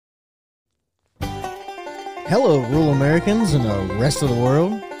Hello, rural Americans and the rest of the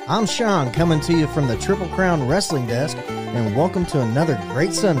world. I'm Sean, coming to you from the Triple Crown Wrestling Desk, and welcome to another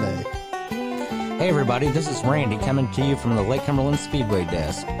great Sunday. Hey everybody, this is Randy coming to you from the Lake Cumberland Speedway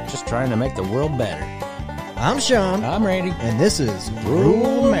Desk, just trying to make the world better. I'm Sean. I'm Randy. And this is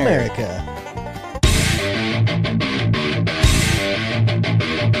Rural America.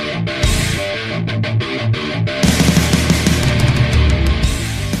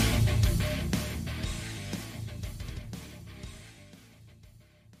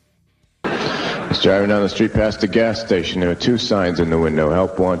 He's driving down the street past a gas station. There are two signs in the window: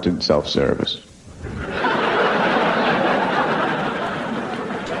 help wanted, self-service.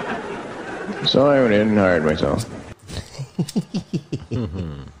 So I went in and hired myself.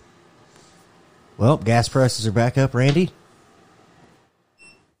 Well, gas prices are back up, Randy.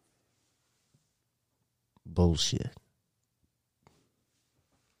 Bullshit.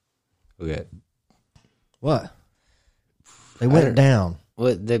 Okay. What? They went down.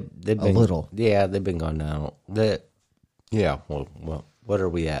 Well, they've been a little. Yeah, they've been going down. Well, what are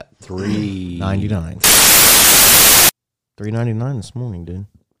we at? $3.99. $3.99 this morning, dude.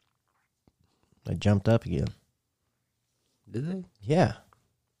 They jumped up again. Did they? Yeah.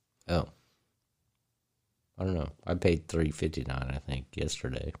 Oh. I don't know. I paid $3.59, I think,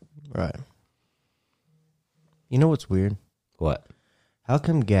 yesterday. Right. You know what's weird? What? How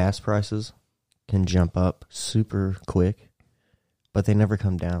come gas prices can jump up super quick, but they never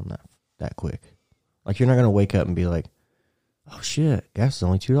come down that quick? Like, you're not going to wake up and be like, oh, shit, gas is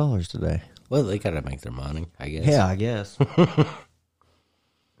only $2 today. Well, they got to make their money, I guess. Yeah, I guess.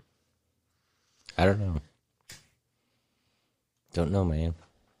 I don't know. Don't know, man.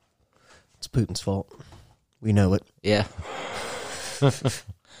 It's Putin's fault. We know it. Yeah.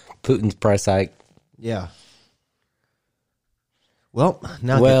 Putin's price hike. Yeah. Well,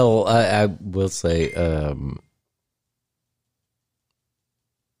 now. Well, I will say,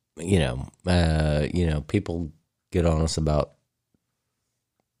 people get on us about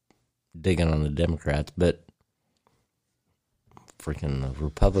digging on the Democrats, but freaking the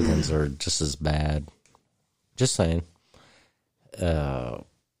Republicans are just as bad. Just saying. I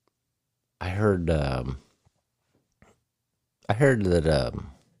heard that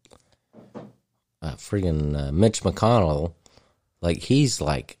freaking Mitch McConnell, like, he's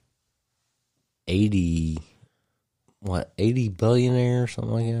like 80 billionaire or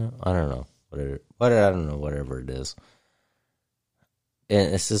something like that. I don't know. Whatever it is.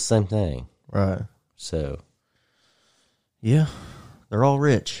 And it's the same thing. Right. So. Yeah. They're all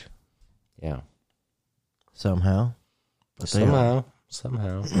rich. Yeah. Somehow. But Somehow.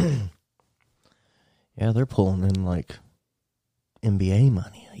 Yeah, they're pulling in like NBA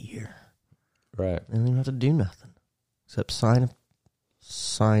money a year. Right. They don't even have to do nothing except sign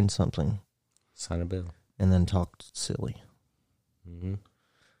something. Sign a bill. And then talk silly. Mm-hmm.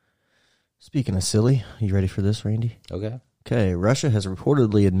 Speaking of silly, you ready for this, Randy? Okay. Russia has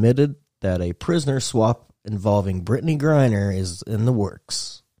reportedly admitted that a prisoner swap involving Brittany Griner is in the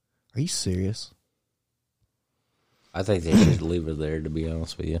works. Are you serious? I think they should leave her there, to be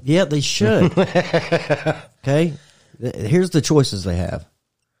honest with you. Yeah, they should. Okay? Here's the choices they have.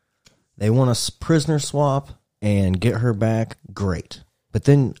 They want a prisoner swap and get her back. Great. But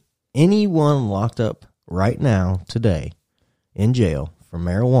then anyone locked up right now, today, in jail for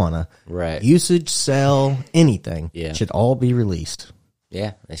marijuana, right, usage, sell, anything, should all be released.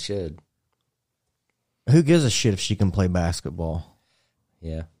 Yeah, they should. Who gives a shit if she can play basketball?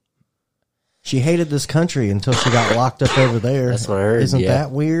 Yeah. She hated this country until she got locked up over there. That's what I heard. Isn't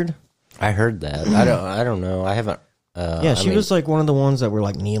that weird? I heard that. I don't know. I haven't. She was like one of the ones that were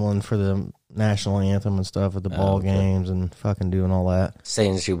like kneeling for the national anthem and stuff at the ball games and fucking doing all that.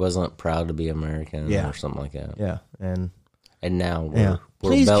 Saying she wasn't proud to be American or something like that. Yeah. And now we're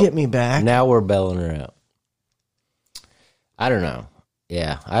please get me back. Now we're bailing her out. I don't know.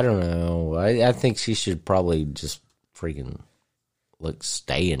 Yeah, I don't know. I think she should probably just freaking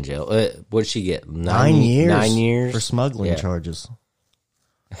stay in jail. What'd she get? 9 years. 9 years for smuggling charges.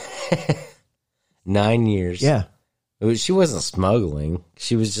 9 years. Yeah. She wasn't smuggling.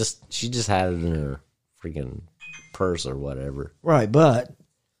 She just had it in her freaking purse or whatever. Right, but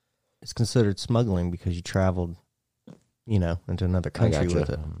it's considered smuggling because you traveled, into another country with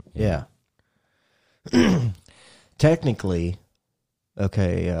it. Yeah. Technically,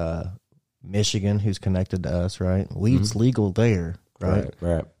 Michigan, who's connected to us, right? Weed's legal there, right?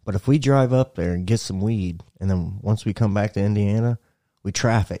 Right. But if we drive up there and get some weed, and then once we come back to Indiana, we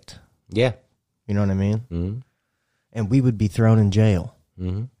trafficked. Yeah. You know what I mean? Mm-hmm. And we would be thrown in jail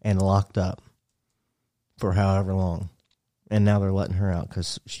and locked up for however long. And now they're letting her out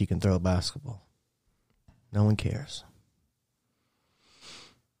because she can throw a basketball. No one cares.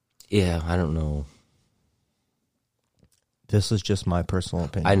 Yeah, I don't know. This is just my personal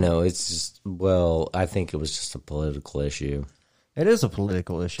opinion. I know it's just I think it was just a political issue. It is a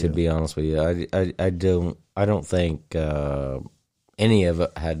political issue. To be honest with you, I don't think any of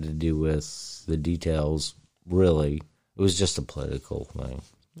it had to do with the details. Really, it was just a political thing.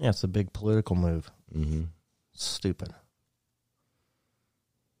 Yeah, it's a big political move. Mm-hmm. Stupid.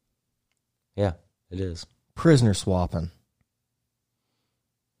 Yeah, it is. Prisoner swapping.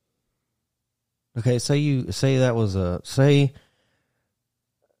 Okay, say we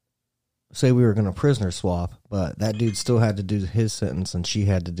were going to prisoner swap, but that dude still had to do his sentence and she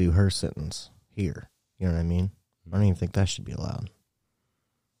had to do her sentence here. You know what I mean? I don't even think that should be allowed.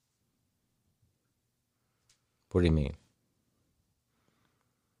 What do you mean?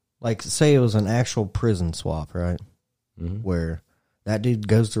 Like, say it was an actual prison swap, right? Mm-hmm. Where that dude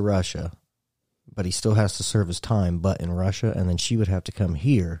goes to Russia, but he still has to serve his time, but in Russia, and then she would have to come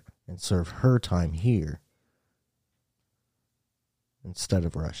here and serve her time here instead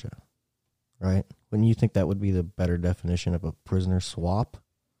of Russia, right? Wouldn't you think that would be the better definition of a prisoner swap?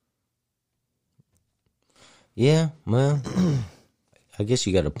 Yeah, well, I guess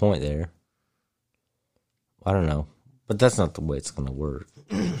you got a point there. I don't know, but that's not the way it's going to work.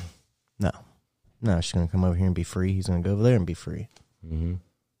 No, she's going to come over here and be free. He's going to go over there and be free. Mm-hmm.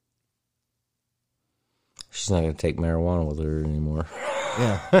 She's not going to take marijuana with her anymore.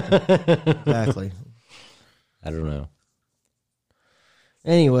 Yeah, exactly. I don't know.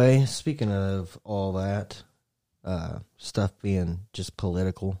 Anyway, speaking of all that stuff being just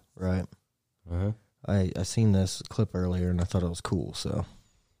political, right? Uh-huh. I seen this clip earlier and I thought it was cool, so.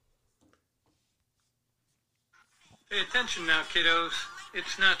 Pay attention now, kiddos.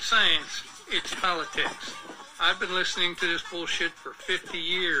 It's not science, it's politics. I've been listening to this bullshit for 50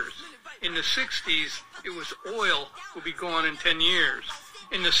 years. In the 60s, it was oil will be gone in 10 years.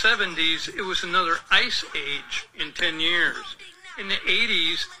 In the 70s, it was another ice age in 10 years. In the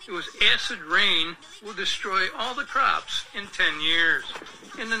 80s, it was acid rain will destroy all the crops in 10 years.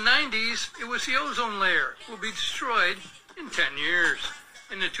 In the 90s, it was the ozone layer will be destroyed in 10 years.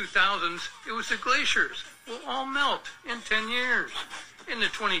 In the 2000s, it was the glaciers will all melt in 10 years. In the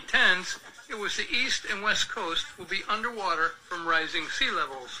 2010s, it was the east and west coast will be underwater from rising sea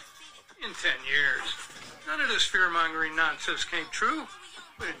levels in 10 years. None of this fear-mongering nonsense came true,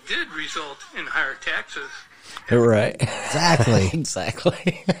 but it did result in higher taxes. Right. Exactly.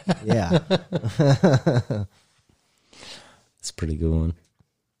 Exactly. Yeah. It's a pretty good one.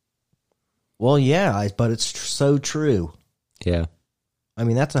 Well, yeah, but it's so true. Yeah. I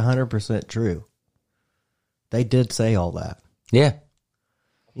mean, that's 100% true. They did say all that. Yeah.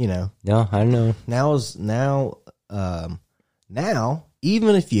 You know. No, I know. Now,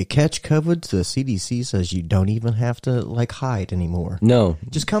 even if you catch COVID, the CDC says you don't even have to hide anymore. No.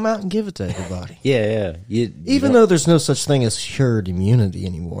 Just come out and give it to everybody. Yeah. Even though there's no such thing as herd immunity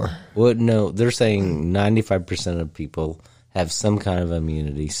anymore. Well, no, they're saying 95% of people have some kind of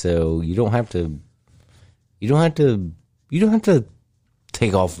immunity, so you don't have to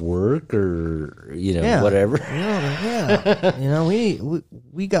take off work or whatever.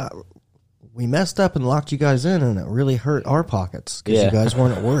 Yeah. We messed up and locked you guys in, and it really hurt our pockets because you guys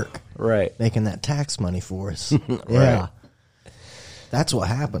weren't at work, right? Making that tax money for us. Right. Yeah, that's what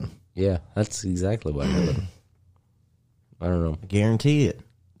happened. Yeah, that's exactly what happened. I don't know. I guarantee it.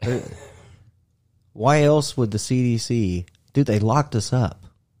 Why else would the CDC? Dude, they locked us up.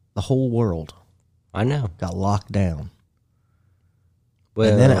 The whole world. I know. Got locked down. Well,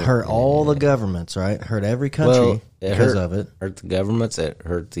 and then it hurt all the governments, right? It hurt every country because of it. Hurt the governments. It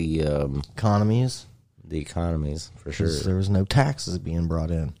hurt the economies. The economies, for sure. There was no taxes being brought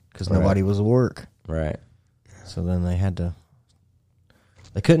in because nobody was at work. Right. So then they had to...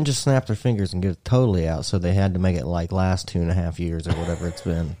 They couldn't just snap their fingers and get it totally out, so they had to make it last 2.5 years or whatever it's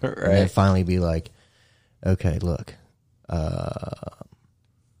been. Right. And then finally be like, okay, look,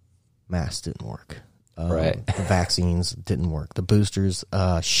 masks didn't work. Right. The vaccines didn't work. The boosters,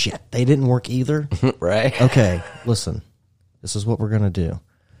 they didn't work either. Right. Okay, listen, this is what we're going to do.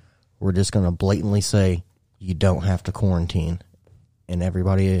 We're just going to blatantly say you don't have to quarantine. And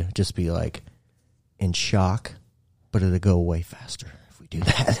everybody just be in shock, but it'll go away faster if we do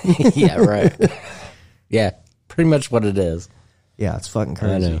that. Yeah, right. Yeah, pretty much what it is. Yeah, it's fucking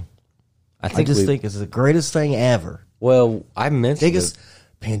crazy. I know. I just think it's the greatest thing ever. Well, I mentioned biggest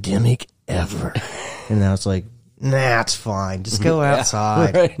pandemic ever. And now it's nah, it's fine. Just go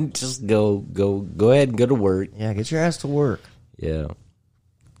outside. Right. Just go ahead and go to work. Yeah, get your ass to work. Yeah.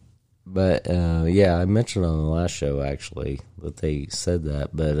 But, I mentioned on the last show, actually, that they said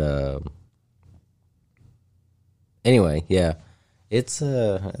that. But Anyway, yeah, it's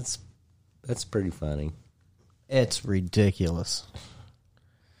that's pretty funny. It's ridiculous.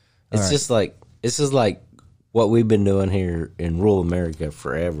 It's just like what we've been doing here in rural America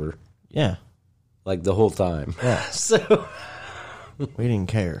forever, Yeah. like the whole time. Yeah. So We didn't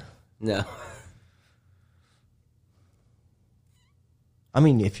care. no, I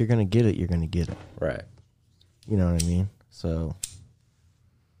mean, if you're going to get it, you're going to get it. right? You know what I mean? So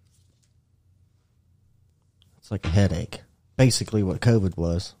it's like a headache. Basically what COVID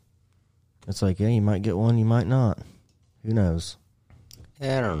was. It's like, yeah, you might get one, you might not. Who knows?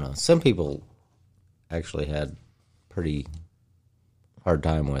 Yeah, I don't know. Some people actually had pretty hard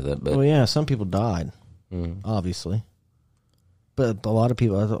time with it, but Well, yeah, some people died, obviously. But a lot of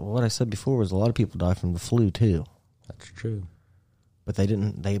people, what I said before was a lot of people died from the flu, too. that's true. But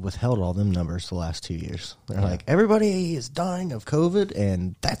they withheld all them numbers the last 2 years. They're like, everybody is dying of COVID,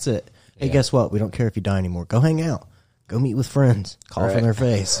 and that's it. Hey, guess what? We don't care if you die anymore. Go hang out. Go meet with friends. Cough in Right. their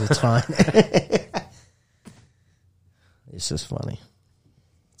face. It's fine. It's just funny.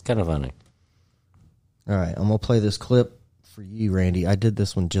 It's kind of funny. All right, I'm going to play this clip for you, Randy. I did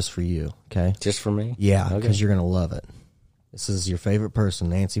this one just for you, okay? Just for me? Yeah, Okay. because you're going to love it. This is your favorite person,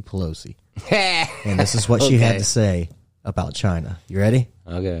 Nancy Pelosi. And this is what she had Okay. to say about China. You ready?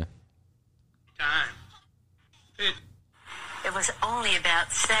 Okay. Time. It was only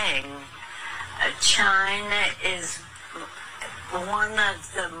about saying China is one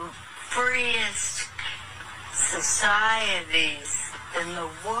of the freest societies in the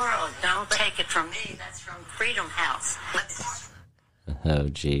world. Don't take it from me. That's from Freedom House. Oh,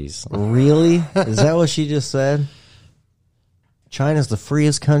 jeez. Really? Is that what she just said? China's the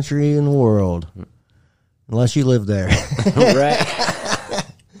freest country in the world. Unless you live there. Right?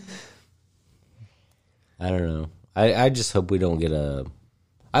 I don't know. I just hope we don't get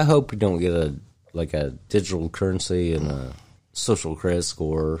I hope we don't get like a digital currency and a social credit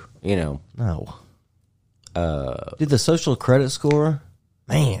score, you know. No. Dude, the social credit score,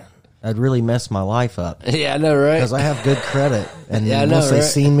 man, that'd really mess my life up. Yeah, I know, right? Because I have good credit. And Yeah, I know, once they right?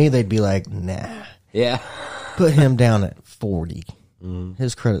 seen me, they'd be like, nah. Yeah. Put him down at 40.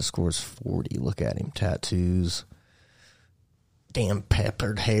 His credit score is 40. Look at him. Tattoos. Damn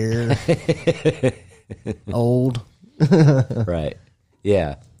peppered hair. Old. Right.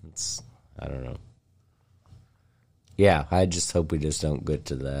 Yeah. I don't know. Yeah, I just hope we just don't get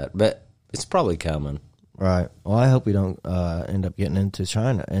to that. But it's probably coming. Right. Well, I hope we don't end up getting into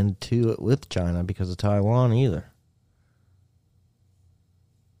it with China because of Taiwan either.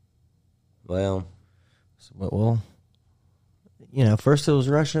 Well, Well, you know, first it was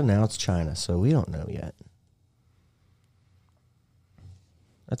Russia, now it's China, so we don't know yet.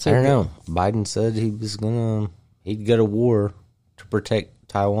 That's I it. don't know. Biden said he'd go to war to protect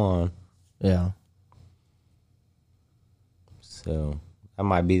Taiwan. Yeah. So that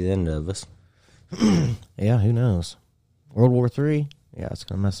might be the end of us. Yeah, who knows? World War III? Yeah, it's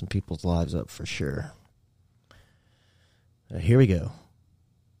going to mess some people's lives up for sure. Here we go.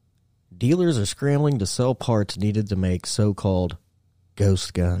 Dealers are scrambling to sell parts needed to make so-called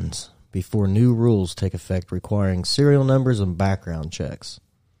ghost guns before new rules take effect requiring serial numbers and background checks.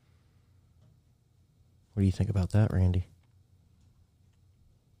 What do you think about that, Randy?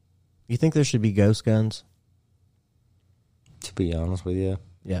 You think there should be ghost guns? To be honest with you,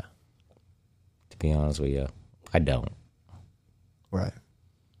 Yeah. I don't. Right.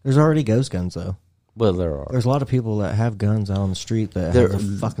 There's already ghost guns, though. Well, there are. There's a lot of people that have guns out on the street that have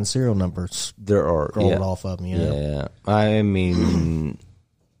the fucking serial numbers There are. rolled Yeah. off of them, you know? Yeah. I mean,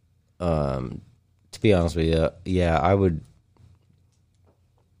 to be honest with you, yeah, I would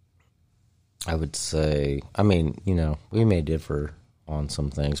say, I mean, you know, we may differ on some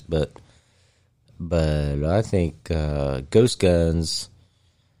things, but I think ghost guns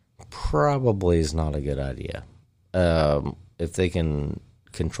probably is not a good idea if they can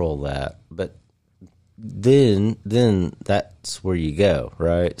control that. But then that's where you go,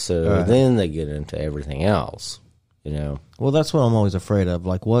 right? So then they get into everything else, you know. Well, that's what I'm always afraid of.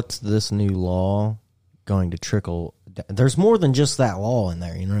 Like, what's this new law going to trickle? There's more than just that law in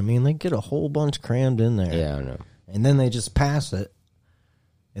there, you know what I mean? They get a whole bunch crammed in there. Yeah, I know. And then they just pass it.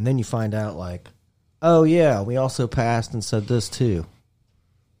 And then you find out, like, oh, yeah, we also passed and said this, too.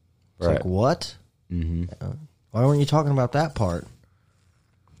 It's Right. like, what? Mm-hmm. Why weren't you talking about that part?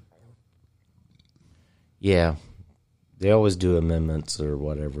 Yeah, they always do amendments or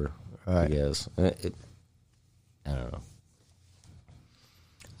whatever. Right. I guess. I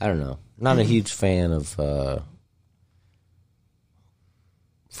don't know. Not a huge fan of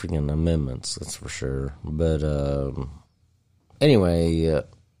freaking amendments. That's for sure. But anyway,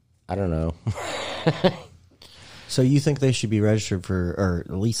 I don't know. So you think they should be registered for, or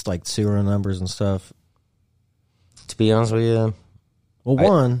at least like serial numbers and stuff? To be honest with you, Well,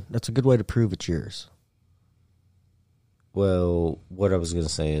 one, that's a good way to prove it's yours. well, what I was going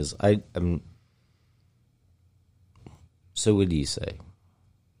to say is, I'm. So, what do you say?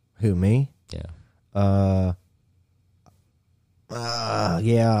 Who, me? Yeah.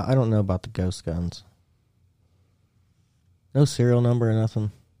 Yeah, I don't know about the ghost guns. No serial number or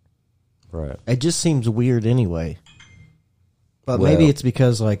nothing. Right. It just seems weird anyway. But Well- maybe it's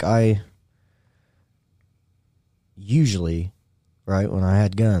because, like, I usually, right, when I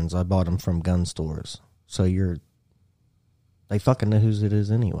had guns, I bought them from gun stores. So they fucking know whose it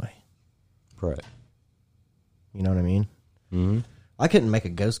is anyway. Right. You know what I mean? Mm-hmm. I couldn't make a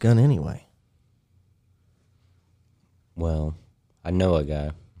ghost gun anyway. Well, I know a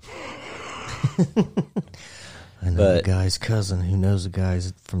guy. I know a But- guy's cousin who knows a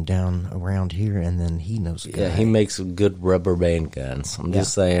guy's from down around here, and then he knows a guy. Yeah, he makes good rubber band guns. I'm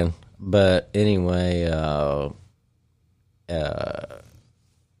just saying. But anyway, I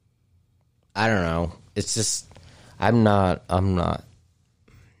don't know. It's just I'm not.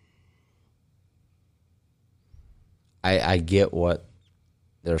 I get what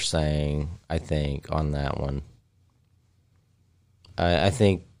they're saying, I think, on that one. I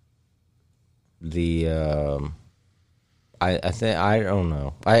think the I think I don't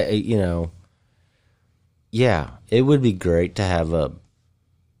know. Yeah, it would be great to have a.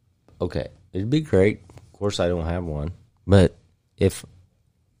 Okay, it'd be great. Of course, I don't have one, but if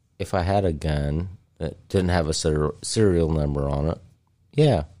I had a gun that didn't have a serial number on it,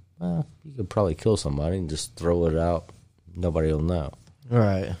 yeah, well, you could probably kill somebody and just throw it out. Nobody will know.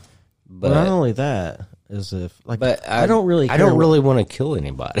 Right. But Well, not only that, is if, like, but I don't really care I don't what- really want to kill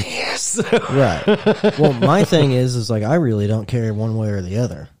anybody. So- Right. Well, my thing is like, I really don't care one way or the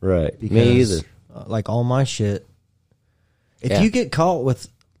other. Right. Because, Me either. Like, all my shit. If Yeah. you get caught with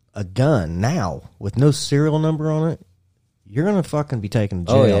a gun now with no serial number on it, you're gonna fucking be taken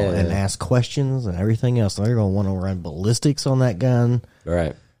to jail Oh, yeah, and yeah. ask questions and everything else. And they're gonna want to run ballistics on that gun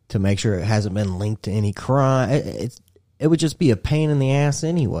Right. to make sure it hasn't been linked to any crime. It would just be a pain in the ass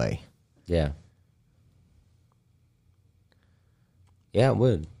anyway. Yeah. Yeah, it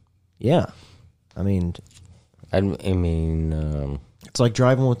would. Yeah, I mean, I mean, it's like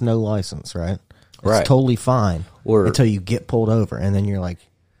driving with no license, right? It's Right. totally fine Or- until you get pulled over, and then you're like,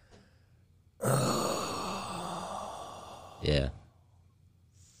 yeah.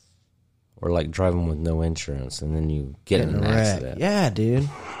 Or like driving with no insurance, and then you get in an wrecked. accident. Yeah, dude.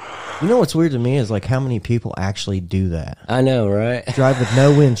 You know what's weird to me is like how many people actually do that. I know, right? Drive with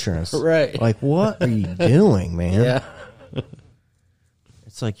no insurance. Right. Like, what are you doing, man? Yeah.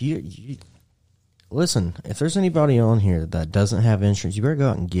 It's like you listen, if there's anybody on here that doesn't have insurance, you better go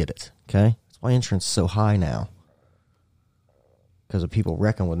out and get it. Okay? That's why insurance is so high now. Because of people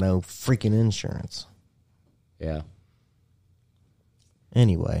wrecking with no freaking insurance. Yeah.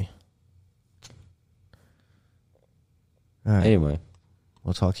 Anyway. All right. Anyway.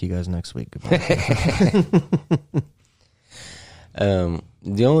 We'll talk to you guys next week. Goodbye.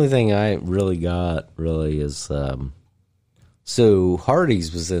 The only thing I really got is so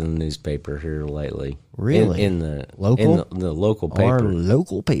Hardee's was in the newspaper here lately. Really? In the Local? in the local Our paper.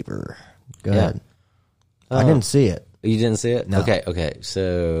 local paper. Go Yeah. ahead. I didn't see it. You didn't see it? No. Okay.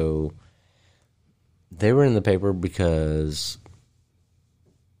 So they were in the paper because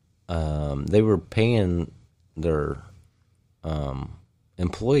they were paying their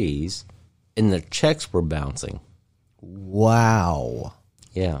employees, and the checks were bouncing. Wow.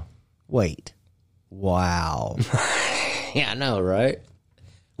 Yeah. Wait. Wow. Yeah, I know, right?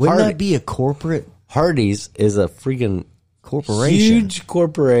 Wouldn't Hardy- that be a corporate Hardee's is a freaking corporation? huge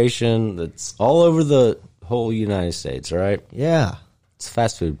corporation that's all over the whole United States, right? Yeah. It's a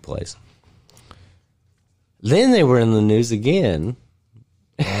fast food place. Then they were in the news again.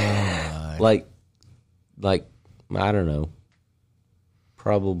 like I don't know,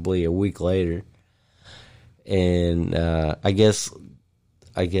 probably a week later, and I guess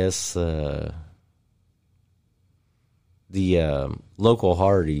the local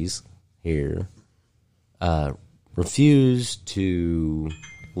Hardee's here refused to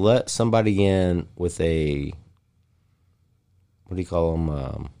let somebody in with a, what do you call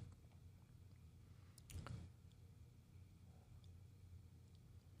them?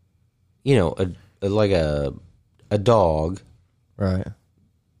 Like a dog, Right.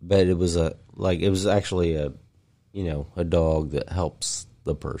 but it was actually a dog that helps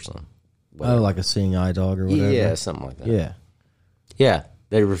the person. Oh, like a seeing eye dog or whatever. Yeah, something like that. Yeah. Yeah,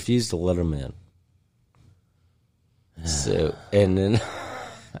 they refused to let him in. So, and then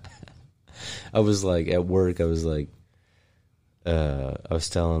I was like at work. I was like, I was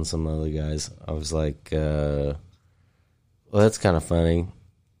telling some other guys. I was like, well, that's kind of funny.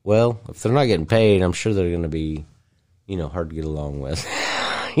 Well, if they're not getting paid, I'm sure they're going to be, hard to get along with.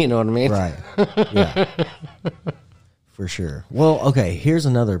 You know what I mean? Right. Yeah. For sure. Well, okay, here's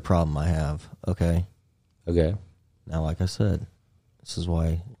another problem I have, okay? Okay. Now, like I said, this is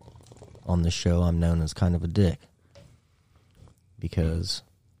why on this show I'm known as kind of a dick. Because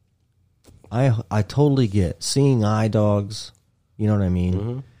I totally get seeing eye dogs, you know what I mean?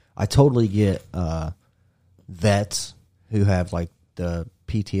 Mm-hmm. I totally get vets who have like the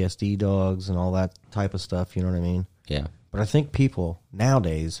PTSD dogs and all that type of stuff, you know what I mean? Yeah. But I think people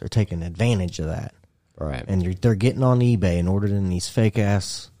nowadays are taking advantage of that. Right. And they're getting on eBay and ordering these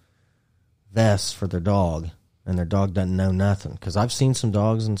fake-ass vests for their dog, and their dog doesn't know nothing. Because I've seen some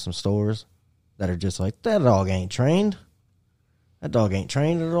dogs in some stores that are just like, that dog ain't trained. That dog ain't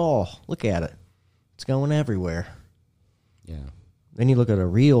trained at all. Look at it. It's going everywhere. Yeah. Then you look at a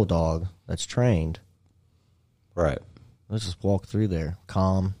real dog that's trained. Right. Let's just walk through there.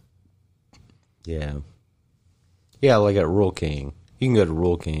 Calm. Yeah. Yeah, like at Rural King. You can go to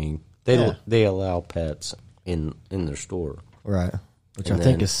Rural King. They allow pets in their store. Right. Which And I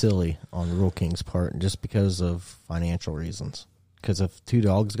think then- is silly on Rural King's part, just because of financial reasons. Because if 2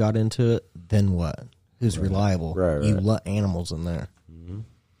 dogs got into it, then what? Who's reliable? Right. You let animals in there. Mm-hmm.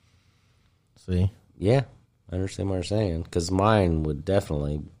 See? Yeah, I understand what you're saying. Because mine would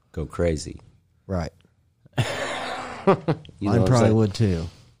definitely go crazy. Right. You know Mine what I'm probably saying? would too.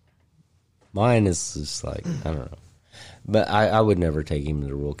 Mine is just like, I don't know. But I would never take him to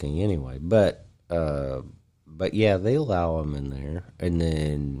the Rural King anyway. But yeah, they allow them in there. And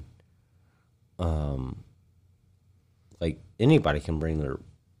then, like, anybody can bring their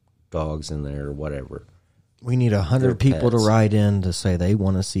dogs in there or whatever. We need 100 people to pets. write in to say they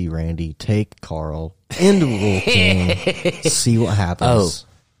want to see Randy take Carl into Rural King, see what happens.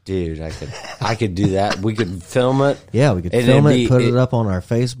 Dude, I could do that. We could film it. Yeah, we could And film it'd it, be- put it up on our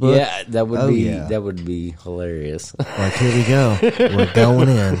Facebook. Yeah, that would Oh, be yeah. that would be hilarious. Like, here we go. We're going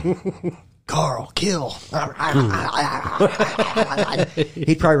in. Carl, kill.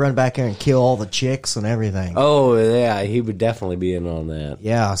 He'd probably run back there and kill all the chicks and everything. Oh yeah, he would definitely be in on that.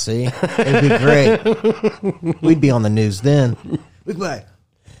 Yeah, see? It'd be great. We'd be on the news then. We'd be like,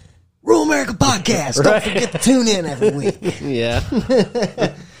 Rural America Podcast. Don't forget to tune in every week. Yeah,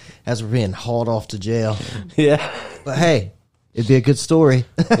 As we're being hauled off to jail. yeah, But hey, it'd be a good story.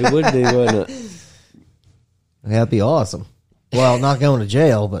 it would be, wouldn't it? That'd be awesome. Well, not going to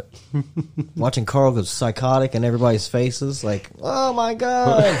jail, but watching Carl go psychotic in everybody's faces, like, oh my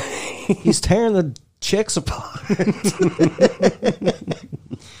God, he's tearing the chicks apart.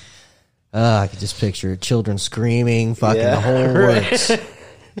 I could just picture children screaming, fucking the whole works.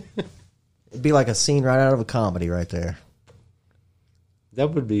 It'd be like a scene right out of a comedy right there.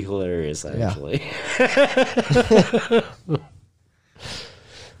 That would be hilarious, actually.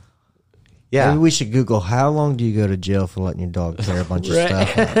 Yeah. Maybe we should Google, how long do you go to jail for letting your dog tear a bunch of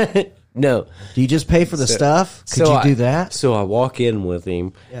stuff up? No. Do you just pay for the stuff? Could you do that? So I walk in with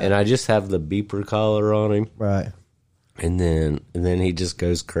him, and I just have the beeper collar on him, Right. and then he just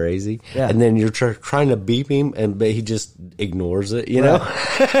goes crazy. Yeah. And then you're trying to beep him, but he just ignores it, you know?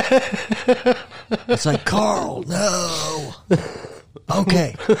 It's like, Carl, no.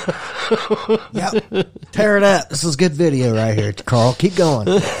 Okay. Yep. Tear it up. This is good video right here, Carl. Keep going.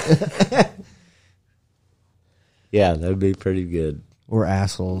 Yeah, that would be pretty good. We're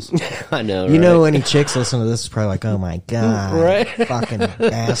assholes. I know, You right? know, any chicks listening to this is probably like, oh my God. Right. Fucking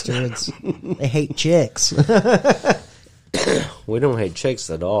bastards. They hate chicks. We don't hate chicks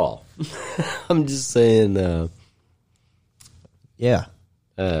at all. I'm just saying Yeah.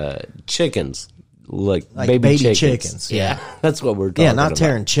 chickens. Like baby chickens. chickens, yeah. That's what we're talking Yeah, not about.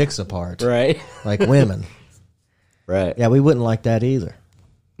 tearing chicks apart. Right? Like women. Right. Yeah, we wouldn't like that either.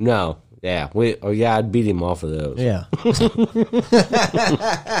 No. Yeah. I'd beat him off of those. Yeah.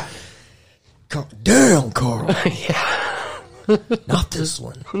 Calm down, Carl. Not this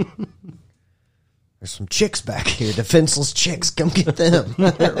one. There's some chicks back here, defenseless chicks. Come get them.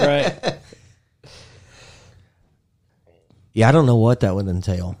 Right. Yeah, I don't know what that would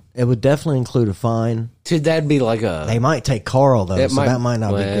entail. It would definitely include a fine. Dude, that'd be like a... They might take Carl, though, so that might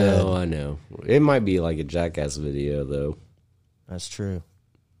not be good. I know. It might be like a Jackass video, though. That's true.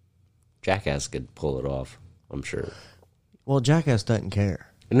 Jackass could pull it off, I'm sure. Well, Jackass doesn't care.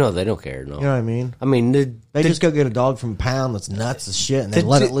 No, they don't care, no. You know what I mean? I mean, They just go get a dog from a pound that's nuts as shit, and then Did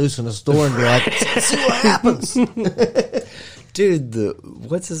let you- it loose in the store and be like, see what happens. dude,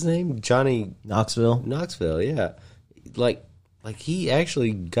 what's his name? Johnny Knoxville. Knoxville, yeah. Like he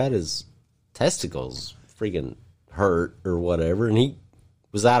actually got his testicles freaking hurt or whatever, and he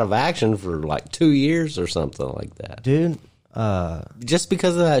was out of action for like 2 years or something like that. Dude, Just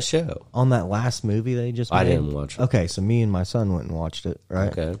because of that show. on that last movie they just made. I didn't watch it. Okay, so me and my son went and watched it,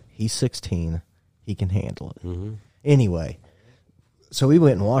 right? Okay. He's 16. He can handle it. Mm-hmm. Anyway, so we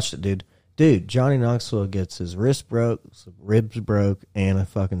went and watched it, dude. Dude, Johnny Knoxville gets his wrist broke, ribs broke, and a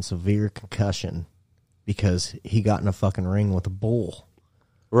fucking severe concussion because he got in a fucking ring with a bull.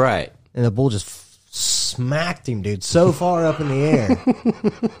 Right. And the bull just smacked him, dude, so far up in the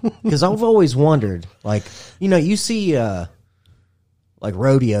air. Because I've always wondered, like, you know, you see, like,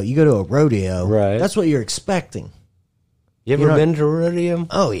 rodeo. You go to a rodeo. Right. That's what you're expecting. You ever been to a rodeo?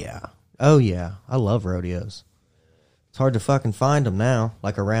 Oh, yeah. Oh, yeah. I love rodeos. It's hard to fucking find them now,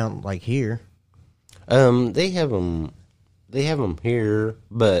 like around, like here. They have them here,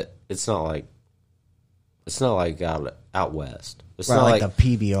 but it's not like out west. It's Right, not like like the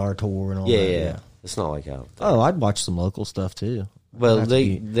PBR tour and all yeah, that. yeah. It's not like out there. Oh, I'd watch some local stuff, too. Well, That's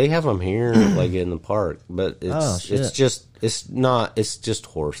they have them here, like in the park, but Oh, shit. it's just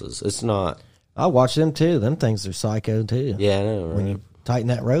horses. It's not. I watch them, too. Them things are psycho, too. Yeah, I know. Right? When you tighten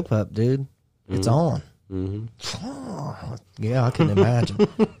that rope up, dude, it's on. Mm-hmm. Oh, yeah, I can imagine.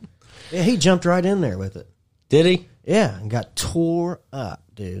 Yeah, he jumped right in there with it. Did he? Yeah, and got tore up,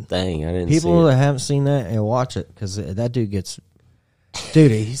 dude. Dang, I didn't. People see that it. haven't seen that and watch it because that dude gets,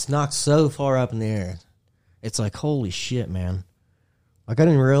 dude, he's knocked so far up in the air. It's like, holy shit, man. Like, I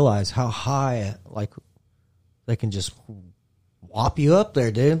didn't realize how high, like, they can just whop you up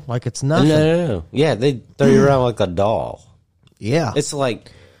there, dude. Like it's nothing. No. Yeah, they throw you around like a doll. Yeah. It's like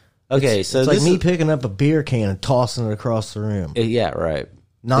okay, so it's like this me is, picking up a beer can and tossing it across the room. yeah, right.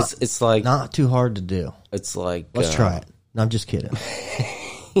 Not, it's like not too hard to do. it's like Let's try it. No, I'm just kidding.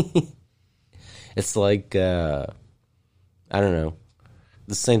 It's like I don't know.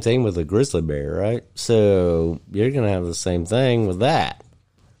 The same thing with a grizzly bear, right? So you're gonna have the same thing with that.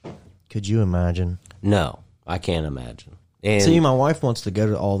 Could you imagine? No, I can't imagine. And See, my wife wants to go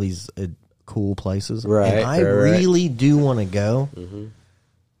to all these cool places, Right, and I right. really do want to go. Mm-hmm.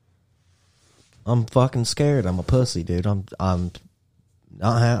 I'm fucking scared. I'm a pussy, dude. I'm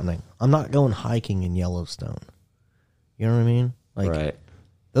not happening. I'm not going hiking in Yellowstone. You know what I mean? Like right.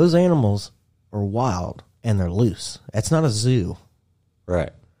 those animals are wild and they're loose. It's not a zoo.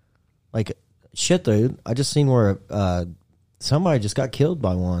 Right. Like shit, dude. I just seen where somebody just got killed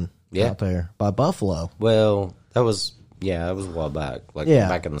by one out there by buffalo. Well, that was a while back. Like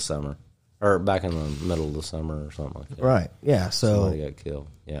back in the summer. Or back in the middle of the summer or something like that. Right. Yeah. So Somebody got killed.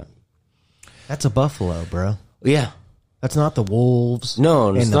 Yeah. that's a buffalo, bro. Yeah. That's not the wolves. No,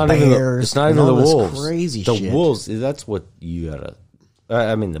 and it's the not bears, even the, it's not and even the all this wolves. Crazy the shit. wolves. That's what you gotta.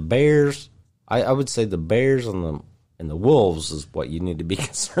 I mean, the bears. I would say the bears and the wolves is what you need to be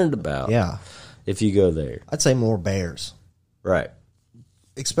concerned about. Yeah, If you go there, I'd say more bears, right?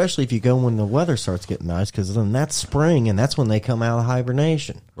 especially if you go when the weather starts getting nice, because then that's spring and that's when they come out of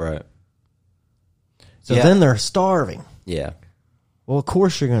hibernation. Right. So Yeah. then they're starving. Yeah. Well, of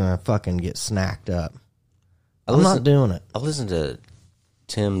course you're gonna fucking get snacked up. I'm listen- not doing it. I listened to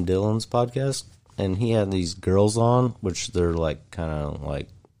Tim Dillon's podcast, and he had these girls on, which they're like kind of like,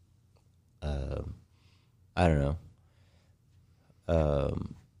 I don't know.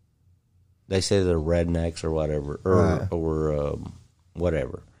 They say they're rednecks or whatever, or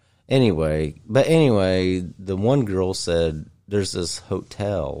whatever. Anyway, the one girl said there's this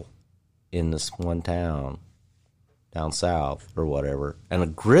hotel in this one town down south or whatever, and a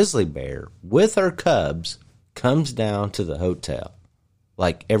grizzly bear with her cubs comes down to the hotel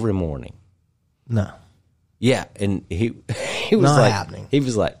like every morning. No. Yeah, and he was Not like, happening. he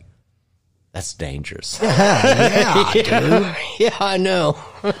was like, that's dangerous. Yeah, dude. Yeah, I know,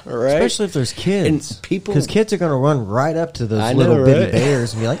 right? Especially if there's kids. And people- because kids are going to run right up to those I little know, bitty right?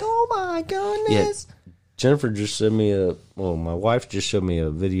 bears and be like, "Oh my goodness!" Jennifer just showed me my wife just showed me a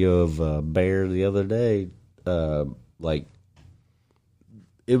video of a bear the other day. Like,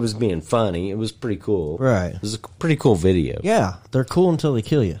 it was being funny. It was pretty cool. Right. It was a pretty cool video. Yeah, they're cool until they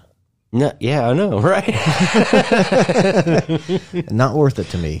kill you. No, yeah, I know, right? Not worth it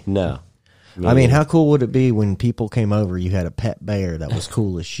to me. No. I mean, how cool would it be when people came over, you had a pet bear that was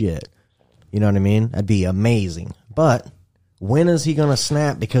cool as shit? You know what I mean? That'd be amazing. But when is he going to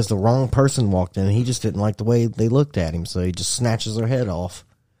snap because the wrong person walked in and he just didn't like the way they looked at him, so he just snatches their head off?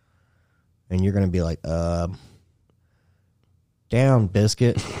 And you're going to be like, down,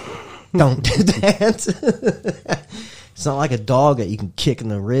 biscuit. Don't do that. It's not like a dog that you can kick in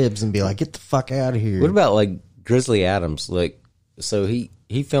the ribs and be like, get the fuck out of here. What about like Grizzly Adams? Like, so he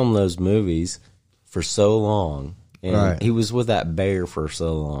filmed those movies for so long, And Right. he was with that bear for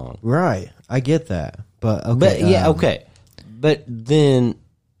so long. Right. I get that. But okay. But yeah, okay. But then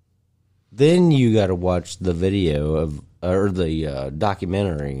you got to watch the video of or the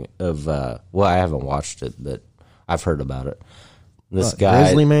documentary of. Well, I haven't watched it, but I've heard about it. This guy,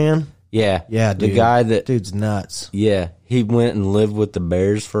 Grizzly man? yeah, Yeah, dude. the guy that, Dude's nuts. yeah, he went and lived with the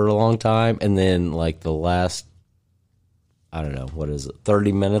bears for a long time, and then like the last, I don't know, what is it,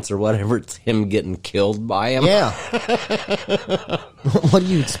 30 minutes or whatever, it's him getting killed by him. Yeah. What do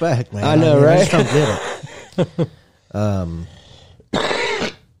you expect, man? I know, I right? just don't get it.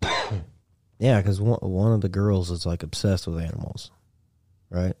 Yeah, because one of the girls is like obsessed with animals,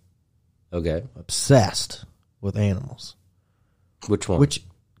 right? Okay, Obsessed with animals. which one? Which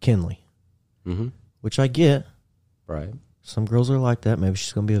Kinley. Mm-hmm. Which I get. Right. Some girls are like that. Maybe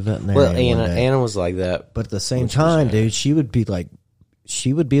she's gonna be a veterinarian. Well, one day. Anna was like that. But at the same Which time, was, dude, she would be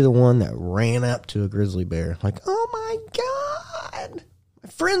the one that ran up to a grizzly bear, like, "Oh my god, my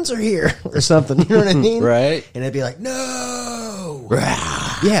friends are here," or something. You know what I mean? Right. And it'd be like, "No."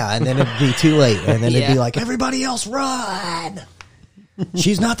 Yeah, and then it'd be too late, and then it'd be like, "Everybody else run."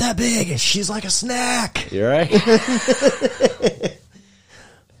 She's not that big. She's like a snack. You're right.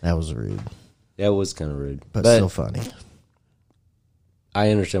 That was rude, That was kind of rude, but still funny.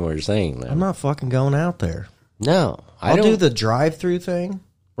 I understand what you're saying, man. I'm not fucking going out there. No, I I'll don't do the drive-through thing.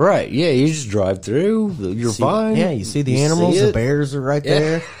 Right? Yeah, you just drive through. You're See- fine. Yeah, you see the You animals, see the it. bears are right Yeah.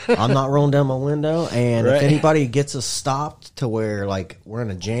 there. I'm not rolling down my window. And if Right. anybody gets us stopped to where, like, we're in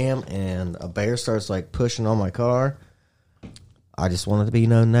a jam and a bear starts, like, pushing on my car, I just want it to be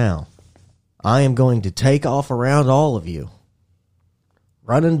known now. I am going to take off around all of you.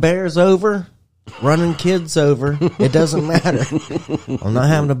 Running bears over, running kids over, it doesn't matter. I'm not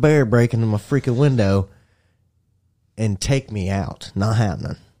having a bear break into my freaking window and take me out. Not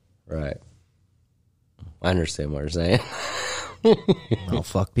happening. Right. I understand what you're saying. I'll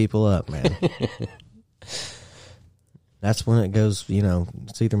fuck people up, man. That's when it goes,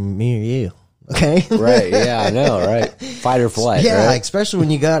 it's either me or you. Okay? Right? Yeah, I know. Right? Fight or flight. Yeah, Right? especially when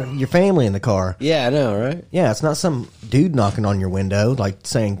you got your family in the car. Yeah, I know. Right? Yeah, it's not some dude knocking on your window, like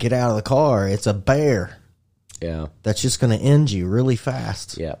saying, "Get out of the car." It's a bear Yeah. that's just going to end you really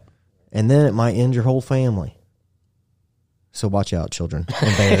fast. Yeah. And then it might end your whole family. So watch out, children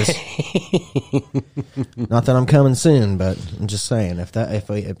and bears. Not that I'm coming soon, but I'm just saying,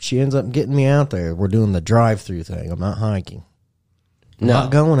 if she ends up getting me out there, we're doing the drive-through thing. I'm not hiking. I'm No,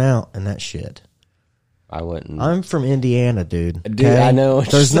 not going out in that shit. I wouldn't. I'm from Indiana, dude. Dude, I know what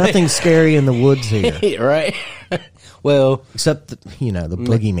There's you're nothing scary in the woods here, right? Well, except the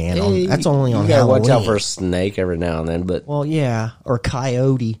boogeyman. That's only on you gotta Halloween. watch out for a snake every now and then. But Well, yeah, or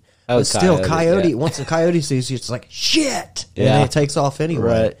coyote. Oh, But still, coyote, yeah. once the coyote sees you, it's like, shit! And Yeah. then it takes off anyway.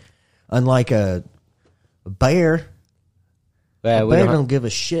 Right. Unlike a bear, yeah, a we bear don't don't give a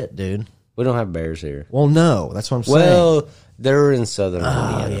shit, dude. have bears here. Well, no, that's what I'm saying. Well, they're in southern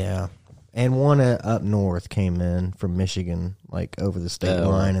Oh, Indiana. yeah. And one up north came in from Michigan, like over the state Oh,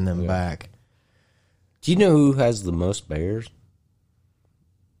 line and then yeah. back. Do you know who has the most bears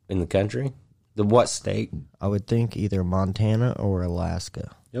in the country? The what state? I would think either Montana or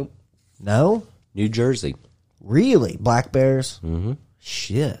Alaska. Nope. No? New Jersey. Really? Black bears? Mm-hmm.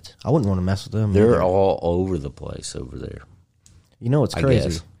 Shit. I wouldn't want to mess with them. They're either. all over the place over there. You know what's I crazy?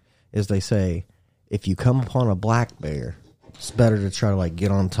 guess. Is they say if you come upon a black bear, it's better to try to like get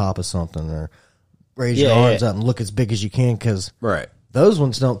on top of something or raise your Yeah, arms yeah. up and look as big as you can because Right. those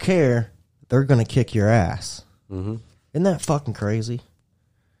ones don't care. They're going to kick your ass. Mm-hmm. Isn't that fucking crazy?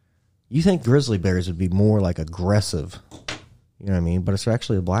 You think grizzly bears would be more like aggressive, you know what I mean? But it's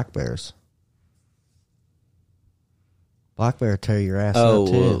actually the black bears. Black bear tear your ass up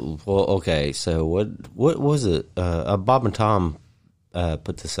too. Well, okay. So what was it? Bob and Tom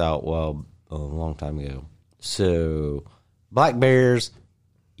put this out a long time ago. So black bears,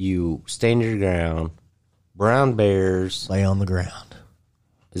 you stand your ground. Brown bears, Lay on the ground.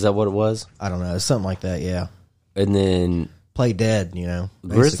 is that what it was? I don't know. It's something like that, yeah. And then Play dead,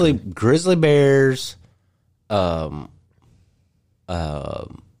 basically. grizzly bears,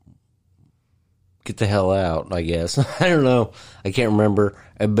 get the hell out, I guess. I don't know. I can't remember.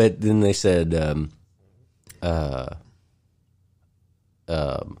 But then they said,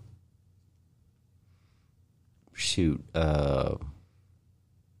 shoot,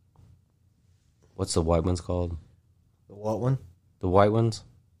 what's the white ones called? The what one? The white ones?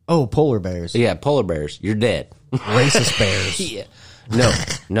 Oh, polar bears. Yeah, polar bears. You're dead. Racist bears. Yeah.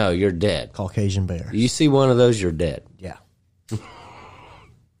 No, you're dead. Caucasian bears. You see one of those, you're dead. Yeah.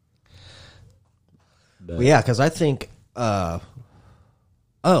 Well, yeah, because I think,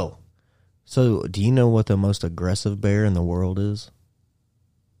 So, do you know what the most aggressive bear in the world is?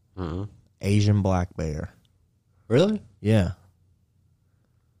 Asian black bear. Really? Yeah.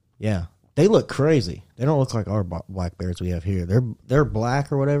 Yeah. They look crazy. They don't look like our black bears we have here. They're black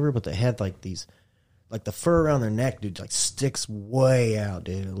or whatever, but they had like these, like the fur around their neck, dude, like sticks way out,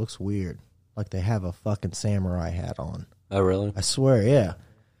 dude. It looks weird. Like they have a fucking samurai hat on. Oh, really? I swear, yeah.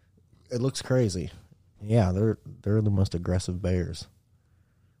 It looks crazy. Yeah, they're the most aggressive bears.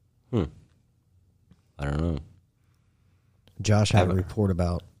 I don't know. Josh had a report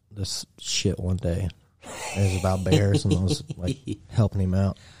about this shit one day. It was about bears, and I was like helping him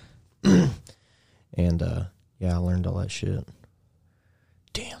out. And yeah, I learned all that shit.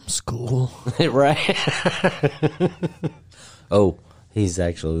 Damn school. Right? Oh, he's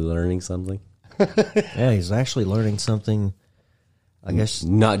actually learning something? Yeah, he's actually learning something, I guess,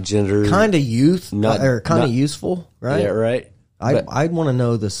 Not gender. kind of Not- or kind of not- useful, right? Yeah, right? I'd want to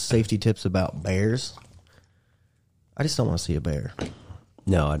know the safety tips about bears. I just don't want to see a bear.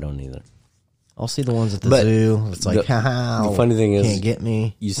 No, I don't either. I'll see the ones at the But zoo. It's like, the- haha. the funny thing is- can't get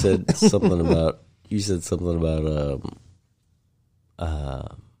me. You said something about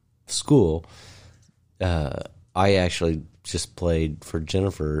school. I actually just played for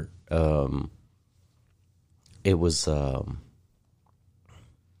Jennifer. It was a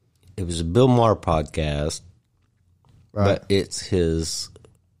Bill Maher podcast, Right. but it's his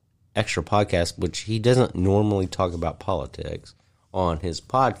extra podcast, which he doesn't normally talk about politics on his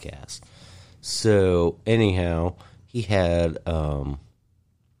podcast. So anyhow, he had the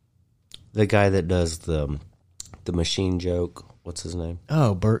guy that does the machine joke. What's his name?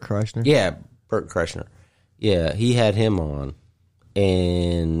 Oh, Bert Kreischer? Yeah, Bert Kreischer. Yeah, he had him on,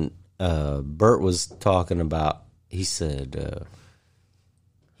 and Bert was talking about. He said,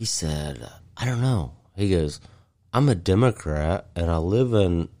 I don't know. He goes, I'm a Democrat and I live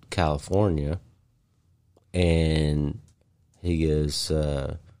in California, and he goes,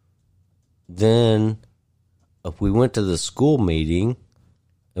 then if we went to the school meeting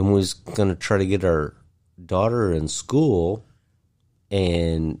and we was going to try to get our daughter in school,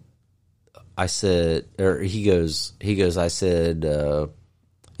 and I said, or he goes, I said,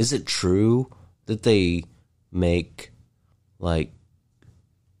 is it true that they make like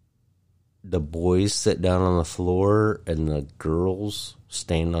the boys sit down on the floor and the girls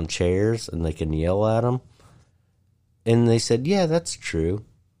stand on chairs and they can yell at them? And they said, yeah, that's true.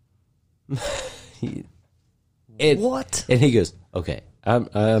 What? And he goes, okay,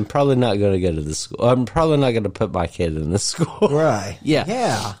 I'm probably not going to go to this school. I'm probably not going to put my kid in this school. Right. Yeah.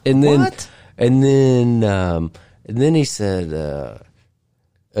 Yeah. And then, What? and then he said,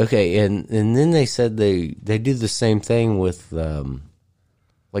 okay. And then they said they do the same thing with,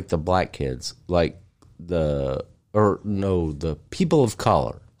 like the black kids, like the people of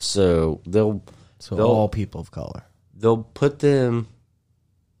color. So they'll all people of color. they'll put them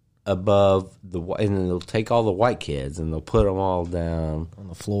above and then they'll take all the white kids and they'll put them all down On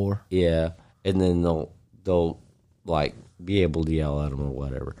the floor. Yeah, and then they'll like be able to yell at them or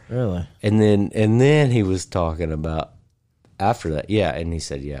whatever. Really? And then he was talking about after that. Yeah, and he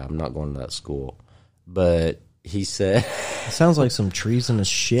said, "Yeah, I'm not going to that school." But he said, It sounds like some treasonous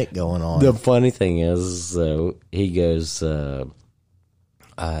shit going on. the funny thing is, so he goes,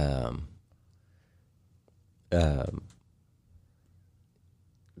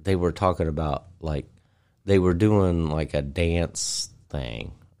 they were talking about like they were doing like a dance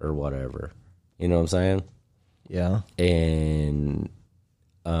thing or whatever. You know what I'm saying? Yeah. And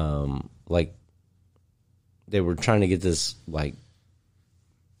like they were trying to get this like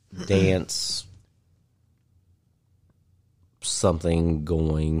dance something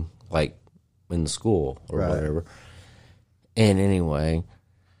going like in the school or Right. whatever. And anyway,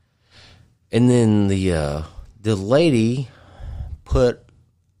 and then the lady put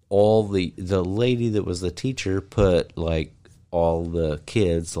all the lady that was the teacher put like all the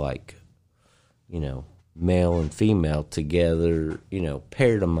kids, like, you know, male and female together, you know,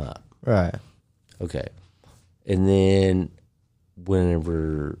 paired them up. Right. Okay. And then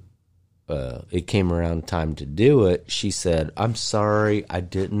whenever it came around time to do it, she said, I'm sorry, I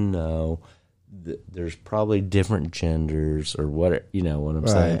didn't know. There's probably different genders or what, you know what I'm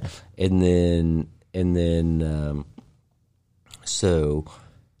saying? Right. And then so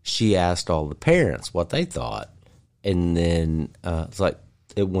she asked all the parents what they thought. And then it's like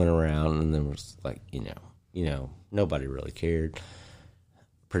it went around and then was like, you know, nobody really cared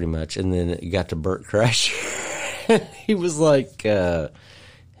pretty much. And then it got to Bert Kreischer. He was like,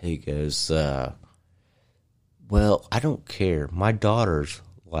 he goes, well, I don't care. My daughter's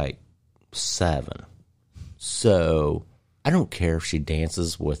like 7. So I don't care if she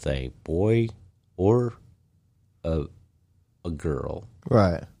dances with a boy or a girl,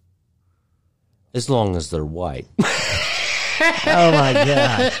 Right. as long as they're white. Oh my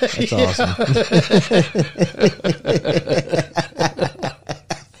god, that's awesome.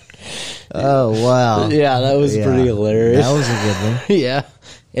 Oh wow. Yeah, that was Yeah, pretty hilarious. That was a good one. Yeah,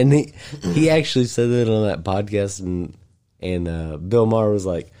 and he actually said that on that podcast, and Bill Maher was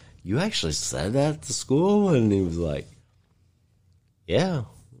like, "You actually said that at the school?" And he was like, "Yeah,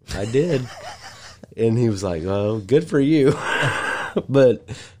 I did." And he was like, "Oh, good for you." But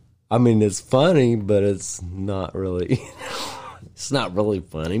I mean, it's funny, but it's not really. It's not really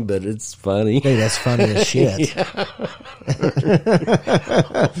funny, but it's funny. Dude, that's funny as shit.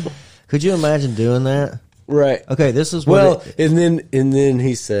 Could you imagine doing that? Right. Okay, this is what. Well, and then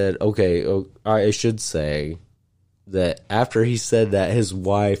he said, okay, I should say that after he said that, his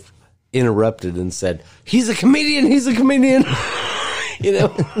wife interrupted and said, "He's a comedian. He's a comedian." You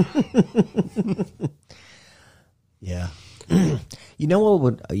know. Yeah. You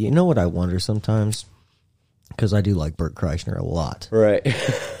know what I wonder sometimes, because I do like Bert Kreischer a lot. Right.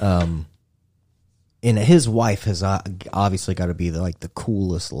 And his wife has obviously got to be the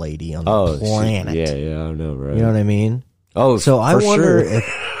coolest lady on the planet. Yeah, I know, right? You know what I mean? Oh, So I for wonder sure.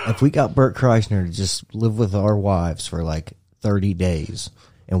 if we got Bert Kreischer to just live with our wives for like 30 days,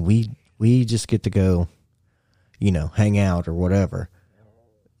 and we just get to go, hang out or whatever,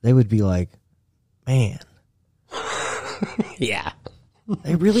 they would be like, man, Yeah,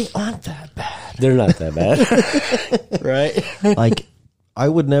 they really aren't that bad. they're not that bad, right? Like, I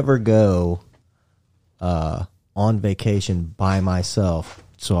would never go on vacation by myself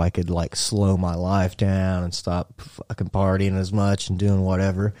so I could slow my life down and stop fucking partying as much and doing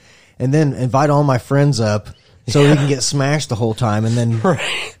whatever, and then invite all my friends up so we can get smashed the whole time, and then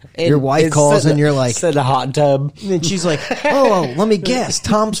your wife calls and you're like, "Set a hot tub." and she's like, "Oh, let me guess,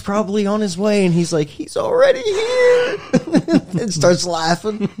 Tom's probably on his way," and he's like, "He's already here," and starts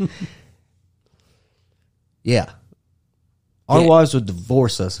laughing. Yeah. Our wives would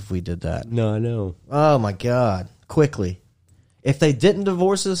divorce us if we did that. No, I know. Oh my God. Quickly. If they didn't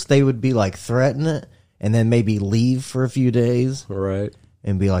divorce us, they would be threaten it and then maybe leave for a few days Right.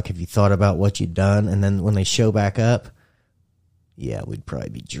 and be like, "Have you thought about what you've done?" And then when they show back up, yeah, we'd probably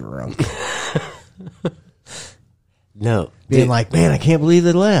be drunk. No, Being dude, like, "Man, I can't believe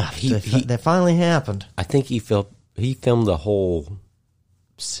they left. He- That finally happened." I think he filmed the whole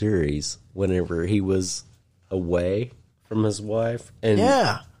series whenever he was away from his wife, and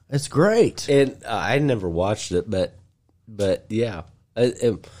Yeah. It's great. and I never watched it, but yeah,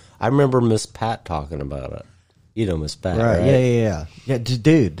 I remember Miss Pat talking about it. You know Miss Pat, Right. right? Yeah. Yeah,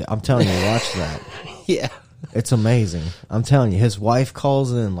 dude, I'm telling you, watch that. Yeah. It's amazing. I'm telling you, his wife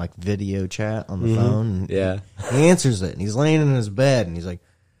calls in video chat on the phone. And Yeah. he answers it, and he's laying in his bed, and he's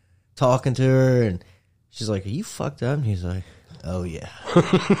talking to her, and she's like, "Are you fucked up?" And he's like, "Oh yeah."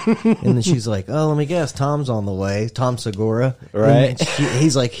 And then she's like, "Oh, let me guess, Tom's on the way. Tom Segura." Right. And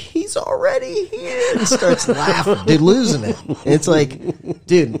he's like, "He's already here," and starts laughing, dude, losing it. It's like,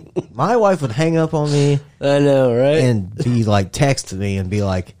 dude, my wife would hang up on me I know, right? and be texting me and be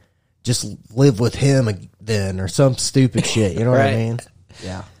like, "Just live with him then," or some stupid shit. You know what I Right. mean?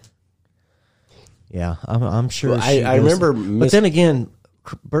 Yeah. Yeah, I'm sure. Well, she I goes- remember but then again,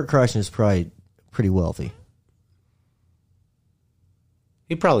 Bert Kreischer is probably pretty wealthy.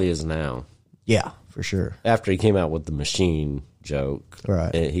 He probably is now. Yeah, for sure. After he came out with the machine joke,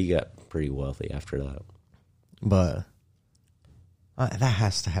 Right. He got pretty wealthy after that. But that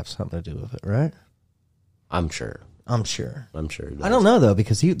has to have something to do with it, right? I'm sure. I'm sure. It does. I don't know though,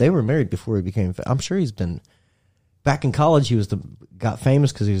 because they were married before he became. I'm sure he's been back in college. He got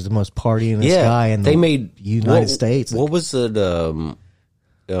famous because he was the most partying guy in the United States. What was it? They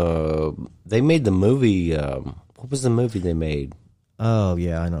made the movie. What was the movie they made? Oh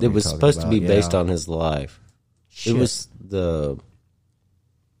yeah, I know. what It you're was talking supposed to about. be based Yeah. on his life. Shit. It was the.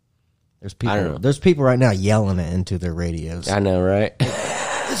 There's I don't people. know. There's people right now yelling it into their radios. I know, right?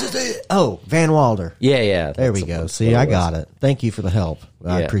 This is it. Oh, Van Wilder. Yeah. There we that's go. what See, it I was. got it. Thank you for the help.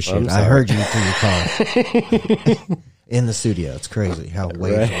 I Yeah, appreciate I'm it. I sorry. heard you through your car in the studio. It's crazy how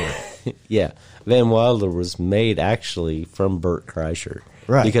waves work. Yeah, Van Wilder was made actually from Bert Kreischer,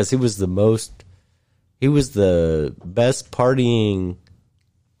 Right. Because he was the best partying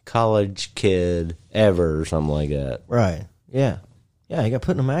college kid ever, or something like that. Right. Yeah. Yeah. He got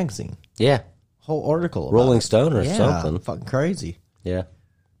put in a magazine. Yeah, Whole article. about Rolling it. Stone or Yeah, something. Fucking crazy. Yeah,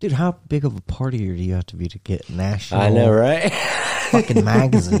 Dude, how big of a partier do you have to be to get national I know, right? fucking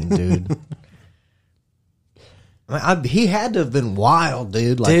magazine, dude? I mean, he had to have been wild,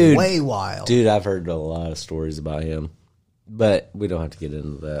 dude. Dude. Way wild. Dude, I've heard a lot of stories about him. But we don't have to get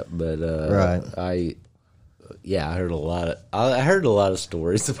into that. But Right. I heard a lot of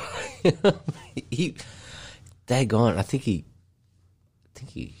stories about him. Daggone, I think he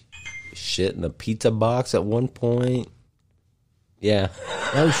shit in a pizza box at one point. Yeah.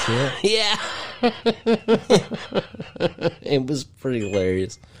 Oh shit. Yeah. It was pretty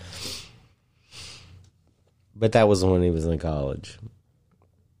hilarious. But that was when he was in college.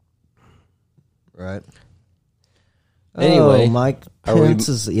 Right. Anyway, Mike are we- Pence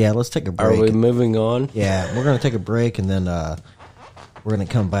is. Yeah, let's take a Are break. we moving on? Yeah, we're gonna take a break and then we're gonna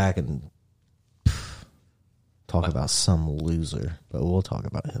come back and talk about some loser, but we'll talk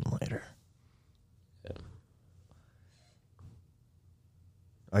about him later.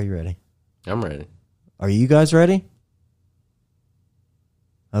 Are you ready? I'm ready. Are you guys ready?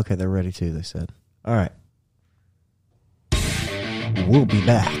 Okay, they're ready too, they said. All right. We'll be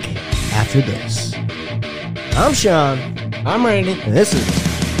back after this. I'm Sean, I'm ready. and this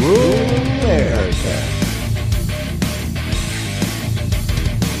is Rural America.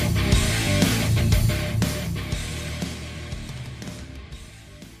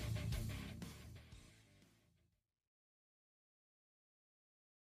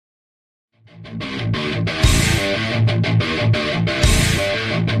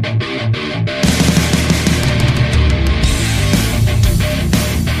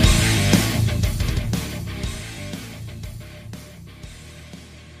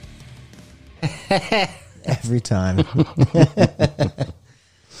 Every time.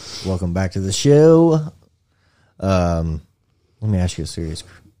 Welcome back to the show. Let me ask you a serious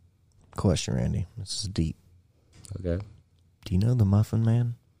question, Randy. This is deep. Okay. Do you know the Muffin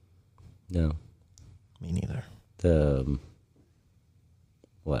Man? No. Me neither. The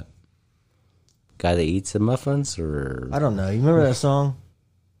what? Guy that eats the muffins, or I don't know. You remember that song?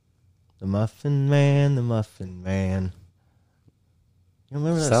 The Muffin Man, the Muffin Man. You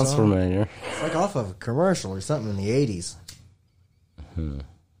remember that sounds song? familiar. It's like off of a commercial or something in the 80s.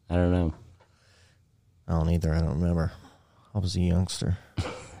 I don't know. I don't either. I don't remember. I was a youngster.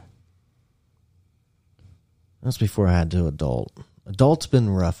 That's before I had to adult. Adult's been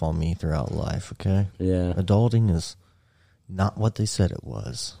rough on me throughout life, okay? Yeah. Adulting is not what they said it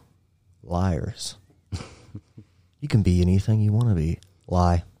was. Liars. You can be anything you want to be.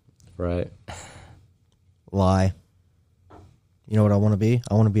 Lie. Right. Lie. You know what I want to be?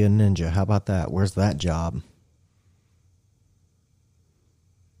 I want to be a ninja. How about that? Where's that job?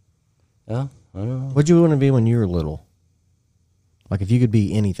 Oh, I don't know. What'd you want to be when you were little? Like if you could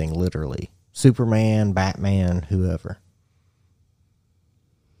be anything, literally. Superman, Batman, whoever.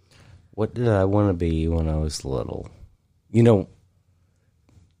 What did I want to be when I was little? You know,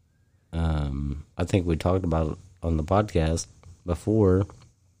 I think we talked about it on the podcast before.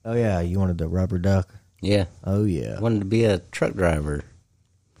 Oh, yeah. You wanted the rubber duck? Yeah. Oh, yeah. I wanted to be a truck driver.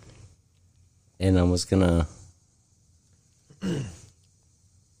 And I was gonna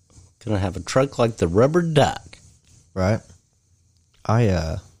have a truck like the rubber duck. Right?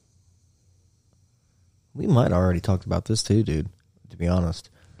 We might have already talked about this too, dude, to be honest.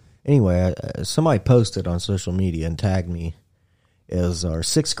 Anyway, somebody posted on social media and tagged me as our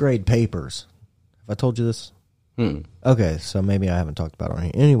 6th grade papers. Have I told you this? Okay, so maybe I haven't talked about it on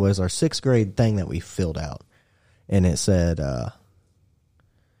here. Anyways, our 6th grade thing that we filled out. And it said,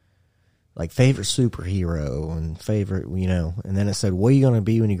 like, favorite superhero and favorite, you know. And then it said, what are you going to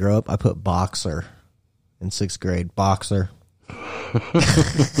be when you grow up? I put boxer in 6th grade. Boxer.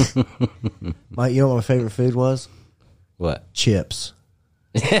 Mike, you know what my favorite food was? What? Chips.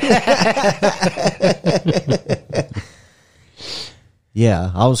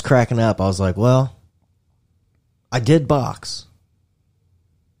 Yeah, I was cracking up. I was like, well, I did box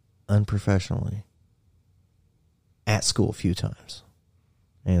unprofessionally at school a few times.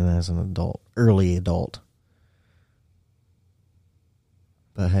 And as an adult, early adult.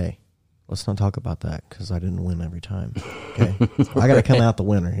 But hey, let's not talk about that because I didn't win every time. Okay? I got to come out the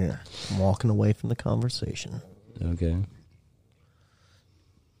winner here. I'm walking away from the conversation. Okay.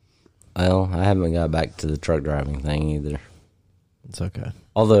 Well, I haven't got back to the truck driving thing either. It's okay.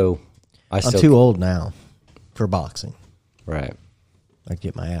 Although, I'm too old now for boxing. Right. I'd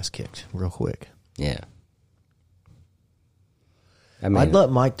get my ass kicked real quick. Yeah. I mean, I'd let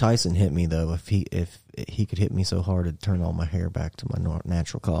Mike Tyson hit me though if he could hit me so hard it'd turn all my hair back to my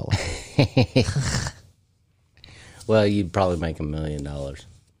natural color. well, you'd probably make $1 million.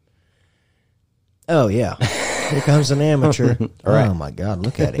 Oh yeah, here comes an amateur. Right. Oh my God,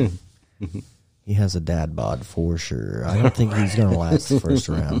 look at him. He has a dad bod for sure. I don't think he's gonna last the first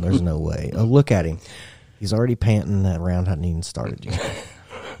round. There's no way. Oh, look at him. He's already panting. That round hadn't even started yet.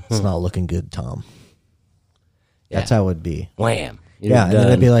 It's not looking good, Tom. That's how it would be. Wham. Yeah, and then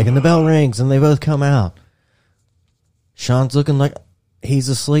they'd be like, and the bell rings, and they both come out. Sean's looking like he's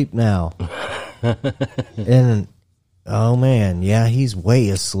asleep now. And, oh, man, yeah, he's way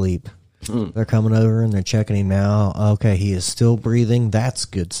asleep. They're coming over, and they're checking him now. Okay, he is still breathing. That's a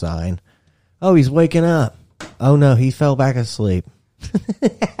good sign. Oh, he's waking up. Oh, no, he fell back asleep.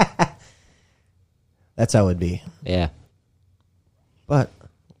 That's how it would be. Yeah. But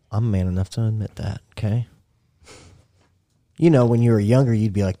I'm man enough to admit that, okay? You know, when you were younger,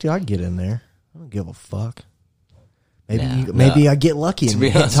 you'd be like, dude, I'd get in there. I don't give a fuck. Maybe I get lucky and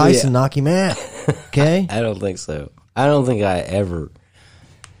hit honest, Tyson, knock him out. Okay? I don't think so. I don't think I ever...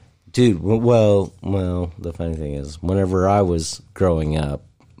 Dude, well, the funny thing is, whenever I was growing up,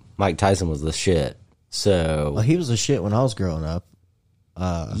 Mike Tyson was the shit. So... Well, he was a shit when I was growing up.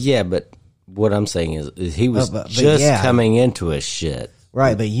 Yeah, but what I'm saying is he was just coming into his shit.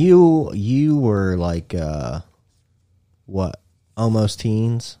 Right, but you were like, what, almost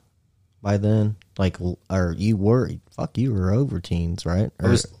teens by then? Like, or you were over teens, right?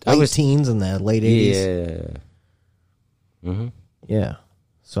 Or I was teens in the late 80s. Yeah. Mm-hmm. Yeah.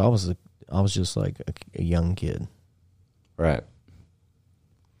 So I was just like a young kid. Right.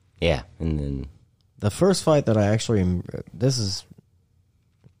 Yeah, and then... The first fight that I actually... This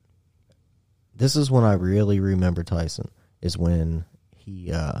is when I really remember Tyson, is when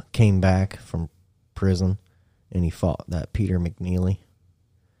he came back from prison and he fought that Peter McNeely.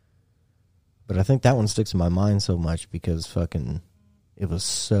 But I think that one sticks in my mind so much because fucking it was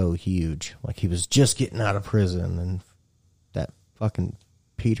so huge. Like, he was just getting out of prison and that fucking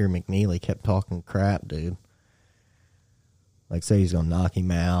Peter McNeely kept talking crap, dude. Like, say he's gonna knock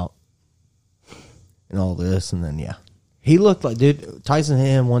him out and all this, and then yeah. He looked like, dude, Tyson hit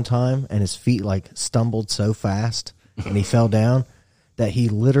him one time and his feet like stumbled so fast and he fell down that he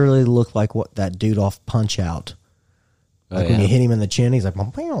literally looked like what that dude off Punch Out. Like when you hit him in the chin, he's like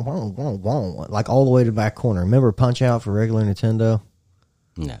all the way to the back corner. Remember Punch Out for regular Nintendo?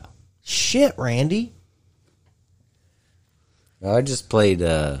 No. Shit, Randy. I just played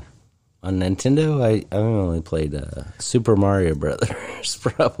on Nintendo. I only played Super Mario Brothers,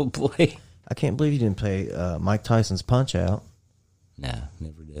 probably. I can't believe you didn't play Mike Tyson's Punch Out. No,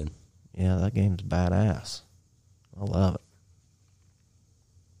 never did. Yeah, that game's badass. I love it.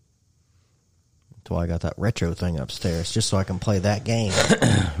 That's why I got that retro thing upstairs, just so I can play that game.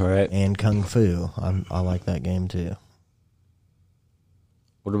 Right. And Kung Fu. I like that game too.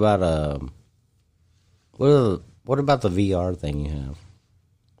 What about what about the VR thing you have?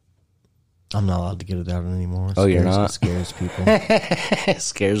 I'm not allowed to get it out anymore. You're not? It scares people. It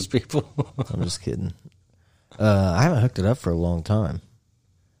scares people. I'm just kidding. I haven't hooked it up for a long time,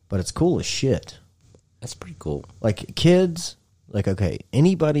 but it's cool as shit. That's pretty cool. Like, kids, like, okay,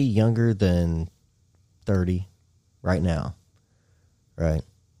 anybody younger than 30 right now, right?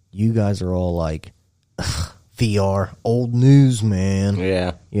 You guys are all like, VR, old news, man.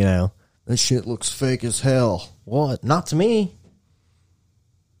 Yeah. You know, this shit looks fake as hell. What? Not to me.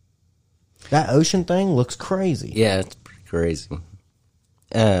 That ocean thing looks crazy. Yeah, it's pretty crazy.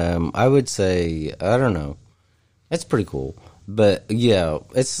 I would say, I don't know. It's pretty cool. But, yeah,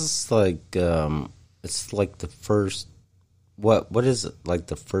 it's just like, it's like the first, what is it? Like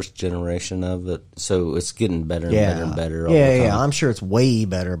the first generation of it? So it's getting better and better and better all the time. Yeah, I'm sure it's way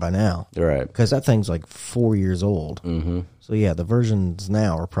better by now. Right. Because that thing's like 4 years old. Mm-hmm. So, yeah, the versions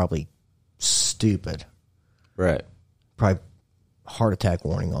now are probably stupid. Right. Probably heart attack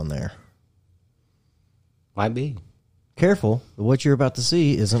warning on there. Might be. Careful, what you're about to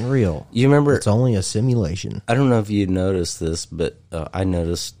see isn't real. You remember? It's only a simulation. I don't know if you noticed this, but I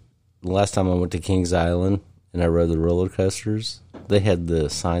noticed the last time I went to Kings Island and I rode the roller coasters, they had the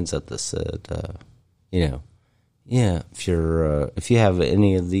signs up that said, if you have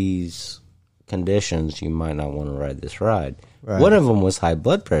any of these conditions, you might not want to ride this ride. Right. One of them was high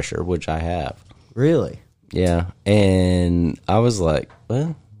blood pressure, which I have. Really? Yeah, and I was like,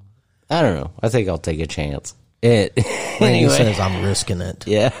 well, I don't know. I think I'll take a chance. Anyway says I'm risking it.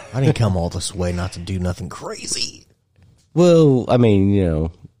 Yeah. I didn't come all this way not to do nothing crazy. Well, I mean,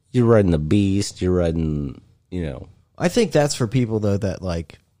 you're riding the beast. You're riding, I think that's for people, though, that,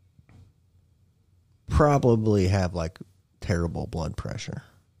 like, probably have, like, terrible blood pressure.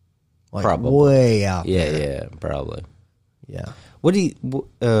 Like, probably. Way out there. Yeah, probably. Yeah. What do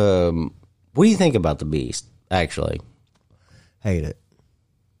you think about the beast, actually? Hate it.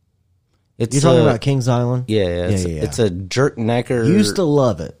 It's You're talking about Kings Island? Yeah. It's a jerk necker. Used to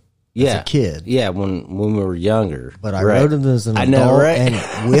love it. As a kid. Yeah, when we were younger. But I rode it as an adult,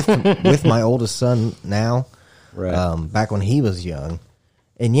 and with my oldest son now, back when he was young,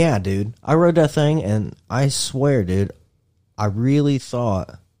 And yeah, dude, I rode that thing, and I swear, dude, I really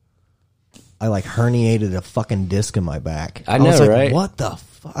thought I like herniated a fucking disc in my back. I know, was like, right? What the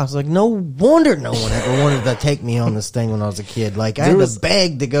fuck? I was like, no wonder no one ever wanted to take me on this thing when I was a kid. Like, I had to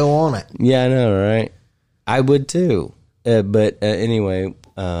beg to go on it. Yeah, I know, right? I would too. But anyway,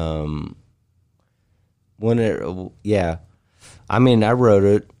 yeah. I mean, I wrote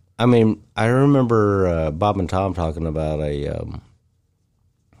it. I mean, I remember Bob and Tom talking about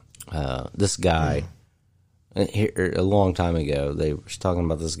this guy here a long time ago. They were talking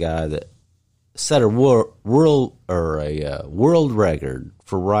about this guy that set a world record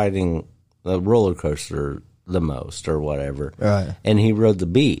for riding the roller coaster the most or whatever. Right. And he rode the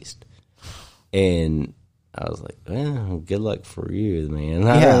Beast. And I was like, well, good luck for you, man.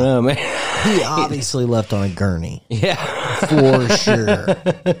 I don't know, man. He obviously left on a gurney. Yeah. For sure.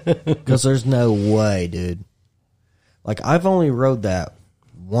 Because there's no way, dude. Like, I've only rode that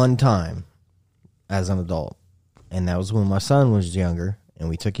one time as an adult. And that was when my son was younger. And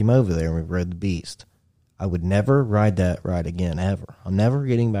we took him over there and we rode the Beast. I would never ride that ride again, ever. I'm never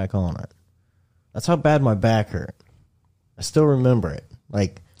getting back on it. That's how bad my back hurt. I still remember it.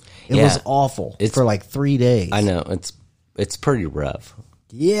 Like, it was awful for like 3 days. I know. It's pretty rough.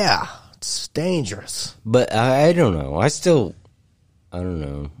 Yeah. It's dangerous. But I don't know. I don't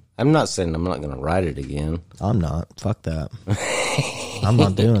know. I'm not saying I'm not going to ride it again. I'm not. Fuck that. I'm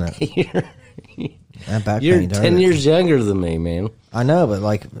not doing it. That back You're pain 10 hurt. years younger than me, man. I know, but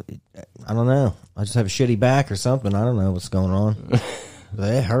like, I don't know. I just have a shitty back or something. I don't know what's going on.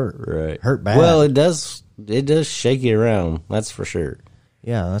 But it hurt. Right. Hurt bad. Well, it does shake you around. That's for sure.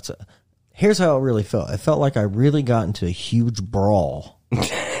 Yeah, here's how it really felt. It felt like I really got into a huge brawl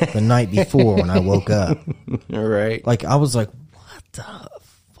the night before when I woke up. Right. Like, I was like, what the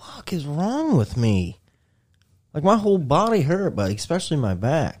fuck is wrong with me? Like, my whole body hurt, but especially my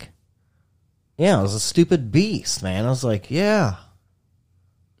back. Yeah, I was a stupid beast, man. I was like, yeah,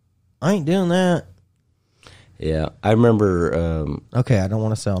 I ain't doing that. Yeah, I remember. Okay, I don't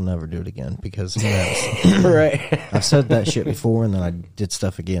want to say I'll never do it again because who knows? Right. I've said that shit before and then I did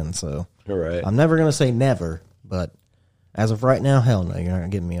stuff again, so Right. I'm never going to say never, but as of right now, hell no, you're not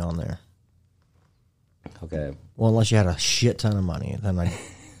getting me on there. Okay. Well, unless you had a shit ton of money, then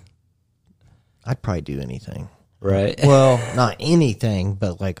I'd probably do anything. Right. Well, not anything,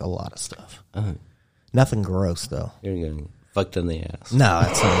 but like a lot of stuff. Uh-huh. Nothing gross, though. You're getting fucked in the ass. No,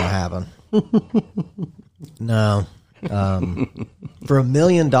 that's not going to happen. No. For $1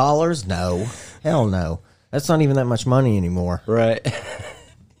 million? No. Hell no. That's not even that much money anymore. Right.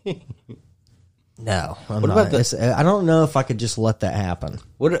 No, I'm What not. about I don't know if I could just let that happen.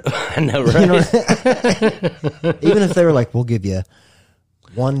 What? I know, right? You know, even if they were like, we'll give you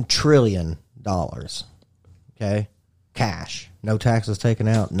 $1 trillion, okay? Cash. No taxes taken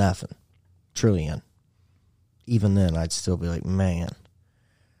out, nothing. Trillion. Even then, I'd still be like, man.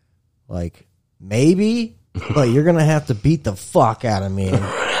 Like, maybe, but you're going to have to beat the fuck out of me and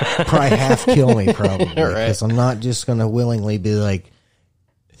probably half kill me, probably. Because I'm not just going to willingly be like,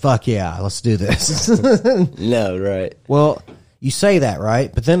 fuck yeah, let's do this. No, right. Well, you say that,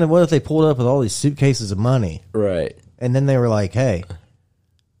 right? But then what if they pulled up with all these suitcases of money? Right. And then they were like, hey,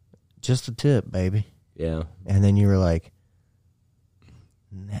 just a tip, baby. Yeah. And then you were like,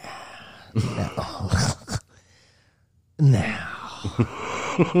 no.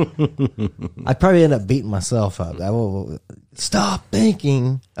 I'd probably end up beating myself up. I will stop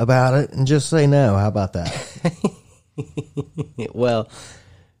thinking about it and just say no. How about that? Well,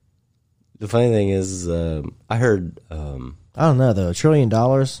 the funny thing is, I heard, I don't know, though. $1 trillion?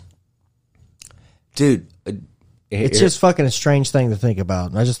 dude, It's just fucking a strange thing to think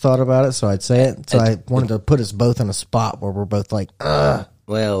about. And I just thought about it, so I'd say it. So I wanted to put us both in a spot where we're both like, ugh.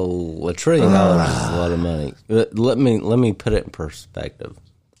 well, $1 trillion is a lot of money. Let me put it in perspective.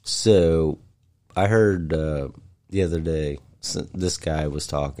 So, I heard the other day this guy was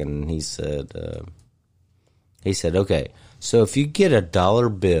talking, and he said, okay, so if you get a dollar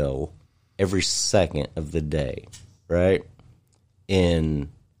bill every second of the day, right?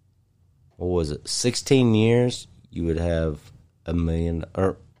 In what was it, 16 years, you would have $1 million,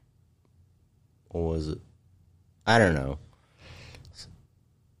 or what was it? I don't know.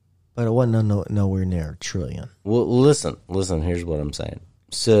 But it wasn't nowhere near $1 trillion. Well, listen, here's what I'm saying.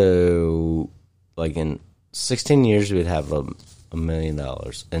 So, like in 16 years, you would have $1 million.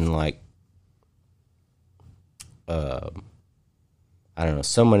 And like, I don't know,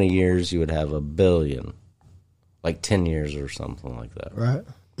 so many years you would have $1 billion. Like 10 years or something like that. Right.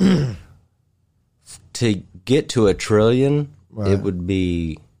 To get to $1 trillion, Right. it would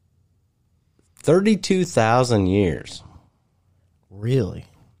be 32,000 years. Really?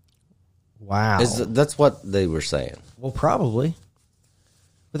 Wow. That's what they were saying. Well, probably.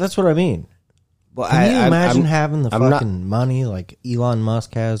 But that's what I mean. Well, Can you imagine having the I'm not- fucking money like Elon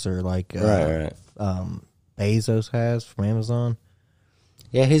Musk has or like Right. Bezos has from Amazon?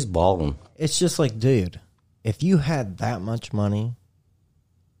 Yeah, he's balling. It's just like, dude, if you had that much money,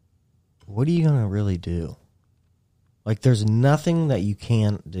 what are you going to really do? Like, there's nothing that you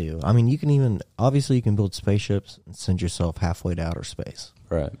can't do. I mean, you can even, obviously, you can build spaceships and send yourself halfway to outer space.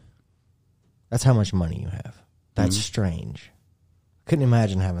 Right. That's how much money you have. That's strange. Couldn't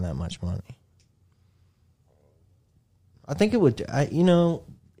imagine having that much money. I think it would, you know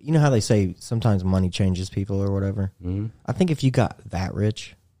how they say sometimes money changes people or whatever? Mm-hmm. I think if you got that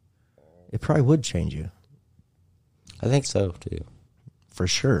rich, it probably would change you. I think so, too. For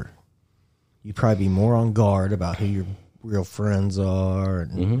sure. You'd probably be more on guard about who your real friends are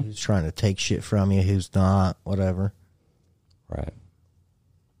and who's trying to take shit from you, who's not, whatever. Right.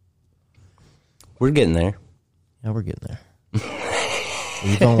 We're getting there. Yeah, we're getting there.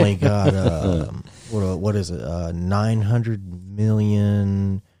 We've only got, what is it, 900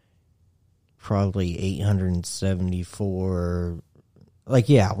 million, probably 874. Like,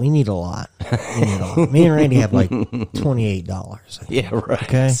 yeah, we need a lot. Me and Randy have like $28. Yeah, right.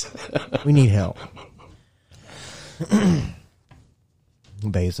 Okay? We need help.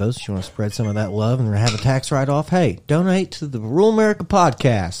 Bezos, you want to spread some of that love and have a tax write-off? Hey, donate to the Rural America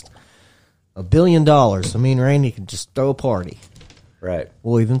Podcast. $1 billion. So me and Randy can just throw a party. Right.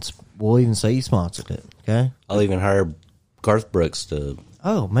 We'll even say you sponsored it. Okay? I'll even hire Garth Brooks to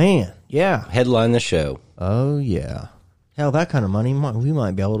Oh, man. Yeah. headline the show. Oh, yeah. Hell, that kind of money, we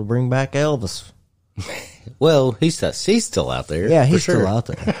might be able to bring back Elvis. Well, he's still out there. Yeah, for he's sure. still out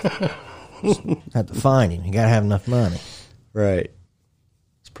there. Just have to find him. You got to have enough money. Right.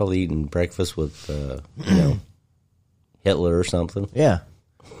 He's probably eating breakfast with, Hitler or something. Yeah.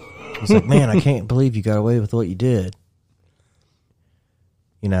 He's like, man, I can't believe you got away with what you did.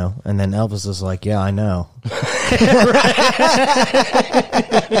 You know, and then Elvis is like, yeah, I know.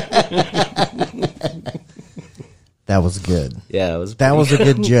 That was good. Yeah, it was. That was a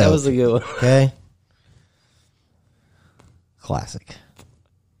good joke. That was a good one. Okay? Classic.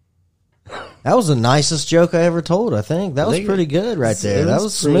 That was the nicest joke I ever told, I think. That was pretty good right there. That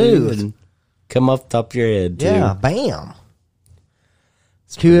was smooth. and Come off the top of your head, too. Yeah, bam.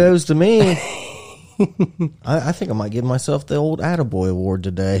 Kudos to me. I think I might give myself the old Attaboy Award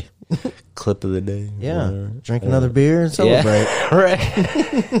today. Clip of the day. Yeah. whatever. Drink another beer and celebrate. Yeah, right.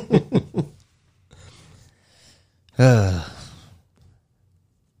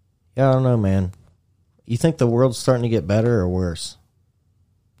 Yeah, I don't know, man. You think the world's starting to get better or worse?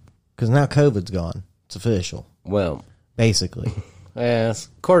 Because now COVID's gone. It's official. Well, Basically. yes,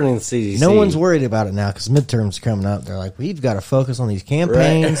 according to the CDC. No one's worried about it now because midterms are coming up. They're like, we've got to focus on these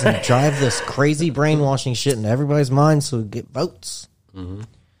campaigns and drive this crazy brainwashing shit into everybody's minds so we get votes. Mm-hmm.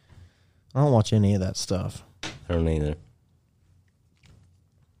 I don't watch any of that stuff. I don't either.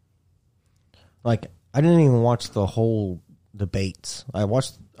 Like, I didn't even watch the whole debates. I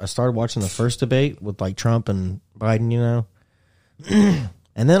started watching the first debate with like Trump and Biden, you know.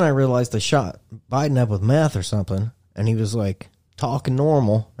 And then I realized they shot Biden up with meth or something, and he was like talking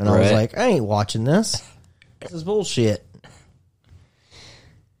normal, and I was like, I ain't watching this. This is bullshit.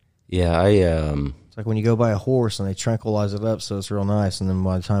 Yeah, It's like when you go buy a horse and they tranquilize it up so it's real nice, and then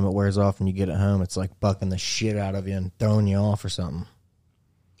by the time it wears off and you get it home, it's like bucking the shit out of you and throwing you off or something.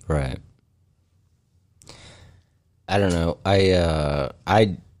 right. I don't know.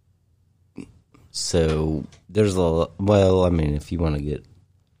 So there's well, I mean, if you want to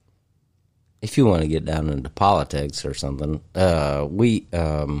get down into politics or something, I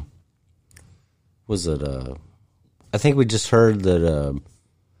think we just heard that, of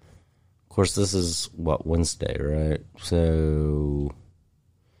course, this is Wednesday, right? So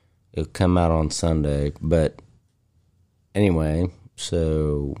it'll come out on Sunday, but anyway,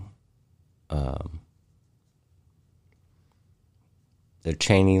 so, the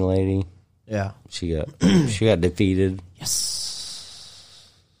Cheney lady, Yeah. she got defeated. Yes.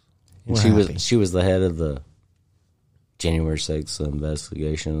 And We're she was the head of the January 6th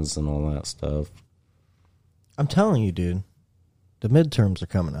investigations and all that stuff. I'm telling you, dude, the midterms are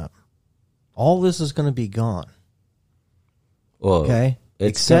coming up. All this is going to be gone. Well, Okay?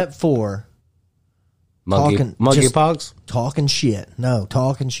 Except for monkeypox. talking shit. No,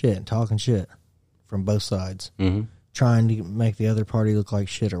 talking shit from both sides. Mm-hmm. Trying to make the other party look like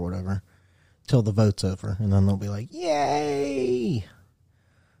shit or whatever till the vote's over. And then they'll be like, yay!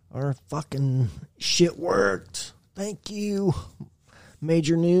 Our fucking shit worked. Thank you.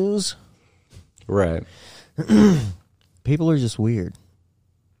 Major news. Right. People are just weird.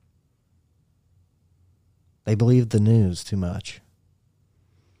 They believe the news too much.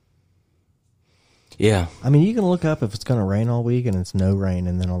 Yeah. I mean, you can look up if it's going to rain all week and it's no rain,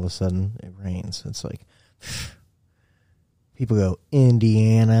 and then all of a sudden it rains. It's like, people go,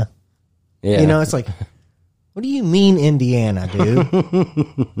 Indiana. Yeah. You know, it's like, what do you mean Indiana, dude?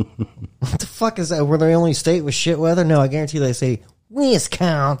 What the fuck is that? We're the only state with shit weather? No, I guarantee they say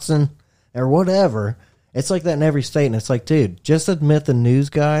Wisconsin or whatever. It's like that in every state, and it's like, dude, just admit the news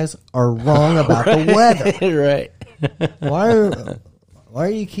guys are wrong about the weather. Right. Why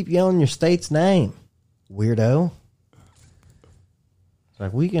do you keep yelling your state's name, weirdo? It's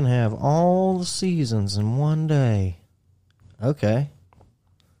like, we can have all the seasons in one day. Okay.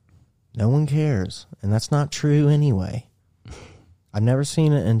 No one cares, and that's not true anyway. I've never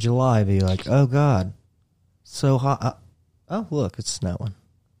seen it in July be like, oh, God, so hot. Oh, look, it's snowing.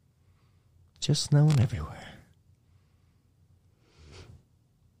 Just snowing everywhere.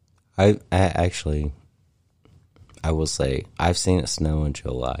 I actually, I will say, I've seen it snow in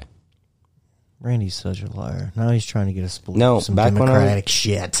July. Randy's such a liar. Now he's trying to get us to believe No, some back when I was- Democratic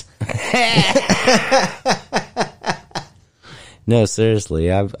shit. No,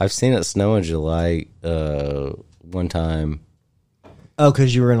 seriously, I've seen it snow in July one time. Oh,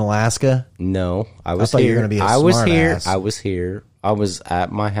 because you were in Alaska? No, I was thought you here. were gonna be a I was smart here. ass. I was here. I was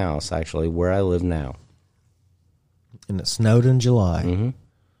at my house, actually, where I live now. And it snowed in July. Mm-hmm.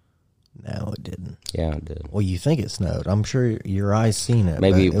 No, it didn't. Yeah, I did. Well, you think it snowed. I'm sure your eyes seen it.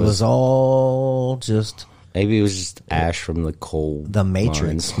 Maybe but it it was was- all just Maybe it was just ash from the cold. the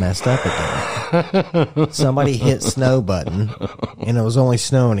Matrix mines. messed up again. Somebody hit snow button, and it was only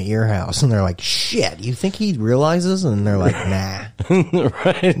snowing at your house. And they're like, shit, you think he realizes? And they're like, nah.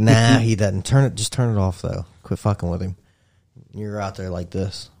 Right? Nah, he doesn't. Just turn it off, though. Quit fucking with him. You're out there like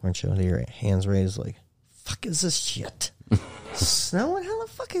this, weren't you? Your hands raised like, fuck is this shit? Snowing? How the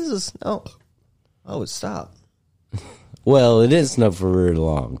fuck is this snow? Oh, it stopped. Well, it didn't snow for very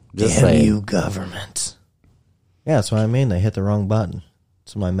long. Just Damn saying. you, government. Yeah, that's what I mean. They hit the wrong button.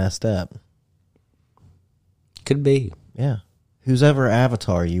 That's why I messed up. Could be. Yeah. Whose ever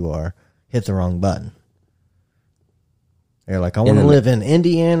avatar you are, hit the wrong button. They're like, I want to then- live in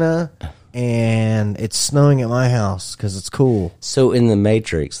Indiana, and it's snowing at my house because it's cool. So in the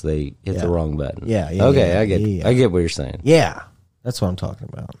Matrix, they hit Yeah. the wrong button. Yeah, yeah, Okay, yeah, I get. yeah. I get what you're saying. Yeah, that's what I'm talking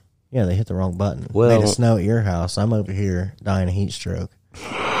about. Yeah, they hit the wrong button. Well- Made it snow at your house. I'm over here dying of heat stroke.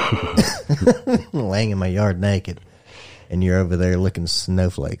 Laying in my yard naked. And you're over there licking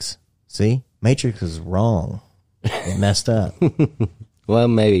snowflakes. See? Matrix is wrong. It messed up. Well,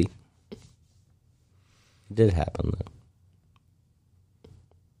 maybe it did happen though.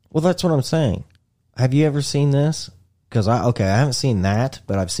 Well, that's what I'm saying. Have you ever seen this? Because I haven't seen that,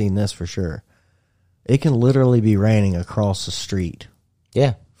 but I've seen this for sure. It can literally be raining across the street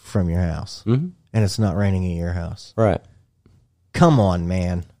Yeah. from your house, Mm-hmm. and it's not raining at your house. Right. Come on,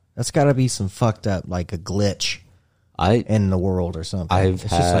 man. That's got to be some fucked up, like a glitch I in the world or something. I've it's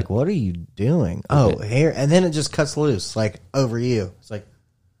just had- like, what are you doing? Oh, here, and then it just cuts loose, like over you. It's like,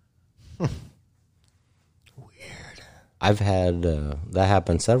 I've had that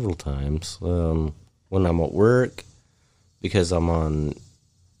happen several times when I'm at work because I'm on,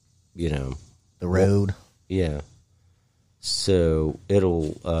 the road. yeah. So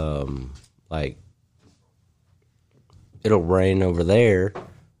it'll it'll rain over there,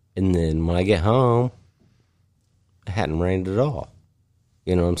 and then when I get home, it hadn't rained at all.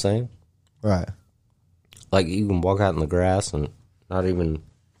 You know what I'm saying? Right. Like you can walk out in the grass and not even,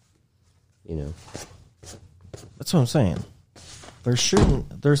 That's what I'm saying.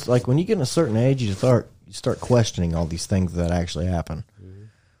 There's like when you get in a certain age, you start questioning all these things that actually happen. Mm-hmm.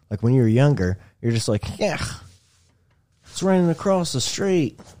 Like when you're younger, you're just like, yeah, it's raining across the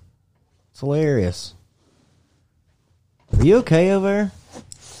street. It's hilarious. Are you okay over there?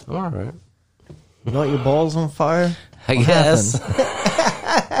 I'm all right. You got your balls on fire? I What guess. happened?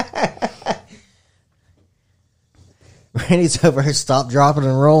 Randy's over here, stop, dropping,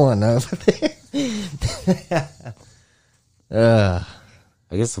 and rolling over there.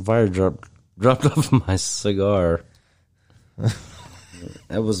 I guess the fire dropped off my cigar.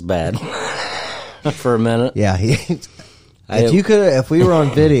 That was bad for a minute. Yeah, if we were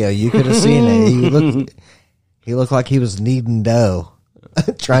on video, you could have seen it. He looked like he was kneading dough,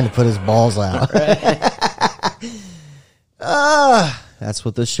 trying to put his balls out. That's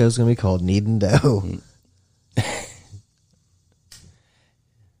what this show's gonna be called, kneading dough.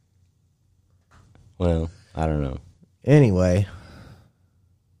 Well, I don't know. Anyway,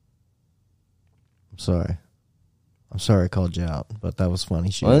 I'm sorry I called you out, but that was funny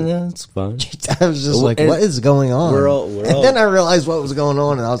shit. Well, yeah, it's fine. I was just like, And what is going on? we're all- and then I realized what was going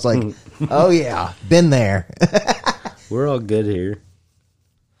on, and I was like, Oh, yeah. Been there. We're all good here.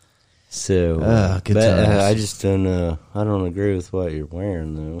 So, Good but times. I just don't. I don't agree with what you're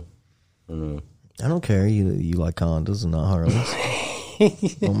wearing, though. I don't know. I don't care. You like Hondas and not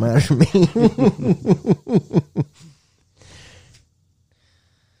Harleys. Don't matter to me.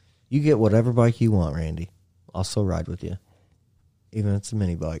 You get whatever bike you want, Randy. I'll still ride with you. Even if it's a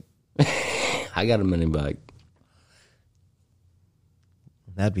mini bike. I got a mini bike.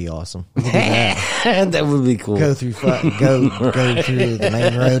 That'd be awesome. We could do that. That would be cool. Go through go through the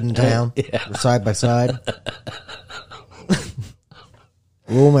main road in town, side by side.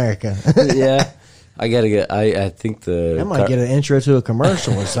 Rural America. Yeah, I gotta get. I think the I might get an intro to a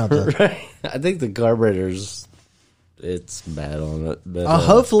commercial or something. I think the carburetor's it's bad on it. But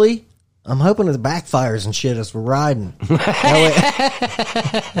Hopefully, I'm hoping it backfires and shit as we're riding. That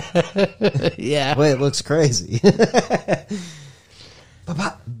way, yeah, way it looks crazy.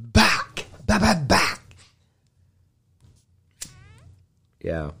 Back.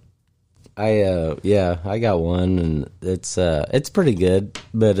 yeah. I got one, and it's pretty good.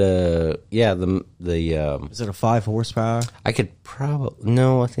 But yeah, the Is it a 5 horsepower? I could probably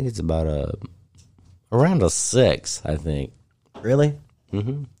no. I think it's about around a 6. I think. Really?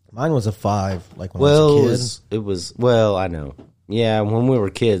 Mm-hmm. Mine was a 5. Like when I Well, was a kid. it was. Well, I know. Yeah, when we were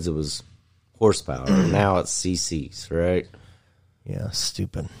kids, it was horsepower. Now it's CCs, right? Yeah,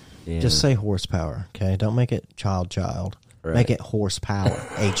 stupid. Yeah. Just say horsepower, okay? Don't make it child. Right. Make it horsepower,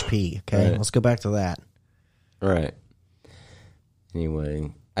 HP, okay? Right. Let's go back to that. Right.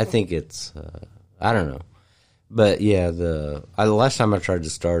 Anyway, I think it's I don't know, but yeah, the last time I tried to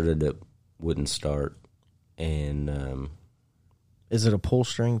start it, it wouldn't start, and Is it a pull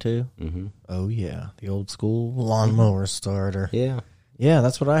string too? Mm-hmm. Oh yeah, the old school lawnmower starter. yeah, Yeah,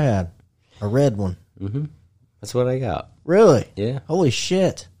 that's what I had. A red one. that's what I got. Really? Yeah. Holy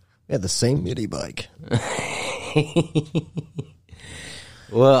shit. We had the same mini bike.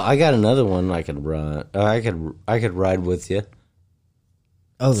 Well, I got another one I could run. I could ride with you.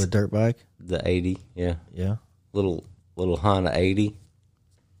 Oh, the dirt bike? The 80, yeah, Yeah. little Honda 80.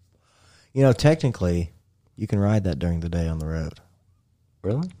 You know, technically, you can ride that during the day on the road.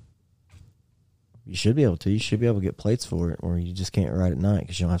 Really? You should be able to. You should be able to get plates for it, or you just can't ride at night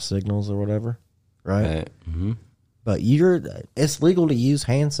because you don't have signals or whatever, right? Mm-hmm. But it's legal to use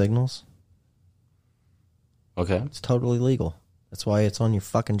hand signals. Okay. It's totally legal. That's why it's on your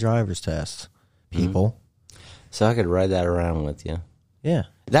fucking driver's test, people. So I could ride that around with you. Yeah.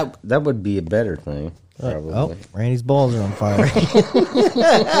 That would be a better thing, probably. Oh, Randy's balls are on fire.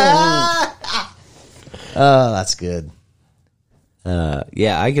 Oh, that's good.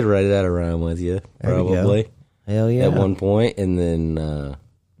 Yeah, I could ride that around with you, There we go. probably. Hell yeah. At one point, and then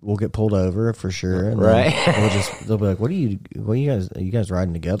We'll get pulled over for sure. And Right. then they'll be like, "What are you guys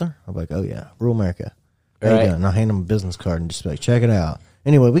riding together?" I'm like, "Oh yeah, rural America." How you Right. doing? And I'll hand them a business card and just be like, "Check it out."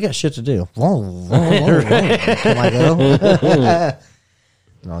 Anyway, we got shit to do. Can I go?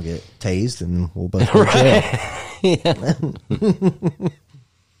 And I'll get tased and we'll both go to jail.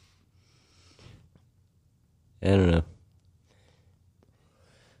 I don't know.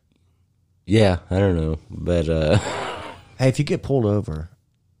 Yeah, I don't know, but Hey, if you get pulled over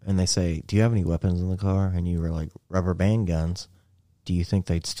and they say, "Do you have any weapons in the car?" and you were like, "Rubber band guns," do you think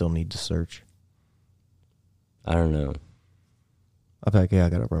they'd still need to search? I don't know. I'll be like, "Yeah, I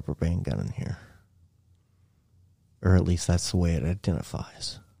got a rubber band gun in here," or at least that's the way it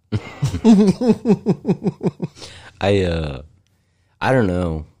identifies. I don't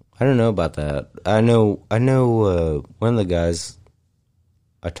know. I don't know about that. I know. One of the guys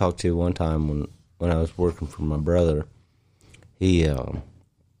I talked to one time when I was working for my brother, he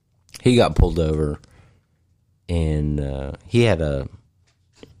got pulled over, and he had a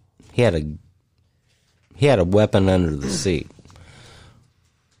weapon under the seat.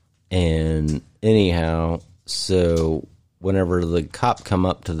 And anyhow, so whenever the cop come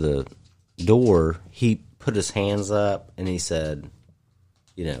up to the door, he put his hands up and he said,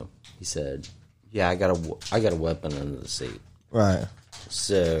 "Yeah, I got a weapon under the seat." Right.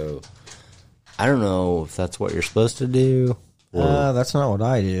 So I don't know if that's what you're supposed to do. That's not what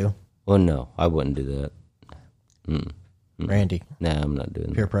I do. Well, no, I wouldn't do that. Randy, Nah, I'm not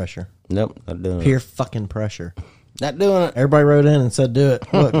doing peer that. pressure. Nope, not doing Peer it. fucking pressure. Not doing it. Everybody wrote in and said, "Do it."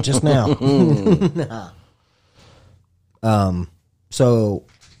 Look, just now. So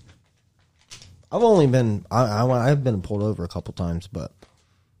I've only been I've been pulled over a couple times, but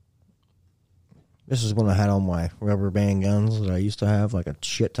this is when I had all my rubber band guns that I used to have, like a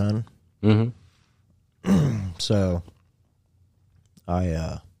shit ton. Mm-hmm. So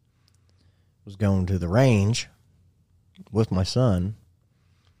I was going to the range with my son.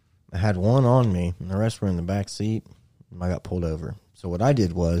 I had one on me, and the rest were in the back seat, and I got pulled over. So what I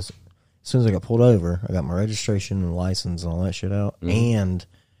did was, as soon as I got pulled over, I got my registration and license and all that shit out, and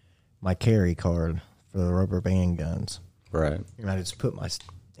my carry card for the rubber band guns. Right. And I just put my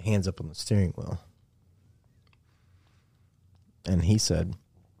hands up on the steering wheel. And he said,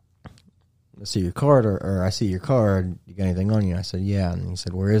 I see your card, or I see your card. You got anything on you? I said, yeah. And he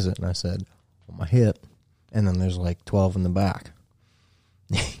said, where is it? And I said, on my hip. And then there's like 12 in the back.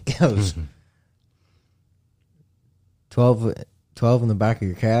 He goes, 12 in the back of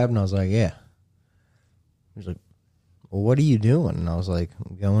your cab? And I was like, yeah. He's like, well, what are you doing? And I was like,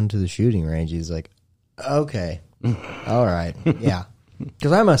 I'm going to the shooting range. He's like, okay. All right. Yeah.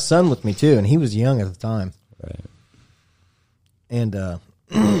 Because I had my son with me, too, and he was young at the time. Right. And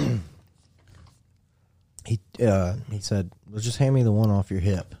he said, well, just hand me the one off your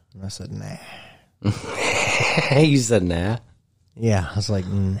hip. And I said, nah. You said nah? Yeah. I was like,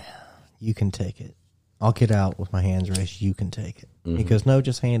 you can take it. I'll get out with my hands raised. You can take it. He goes, no,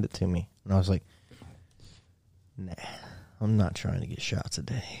 just hand it to me. And I was like, nah, I'm not trying to get shot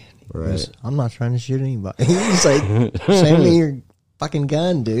today. He goes, I'm not trying to shoot anybody. He's like, send me your fucking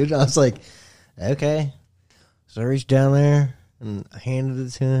gun, dude. I was like, okay. So I reached down there and I handed it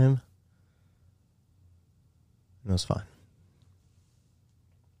to him. And it was fine.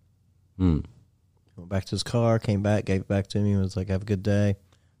 Went back to his car, came back, gave it back to me, and was like, have a good day.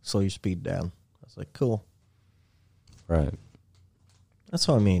 Slow your speed down. I was like, cool. Right. That's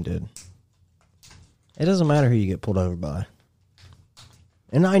what I mean, dude. It doesn't matter who you get pulled over by.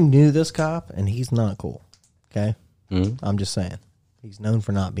 And I knew this cop, and he's not cool. Okay? I'm just saying. He's known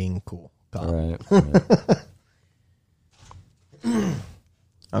for not being cool. Cop. Right.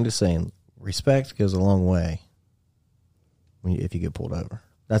 I'm just saying, respect goes a long way if you get pulled over.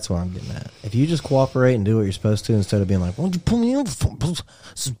 That's what I'm getting at. If you just cooperate and do what you're supposed to instead of being like, why don't you pull me over for this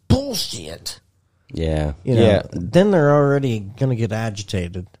is bullshit. Yeah. You know, yeah. then they're already going to get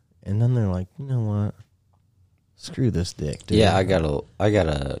agitated. And then they're like, you know what? Screw this dick, dude. Yeah, I got a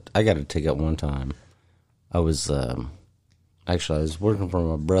ticket one time. I was working for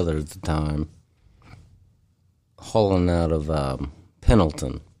my brother at the time, hauling out of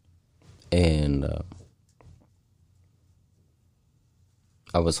Pendleton, and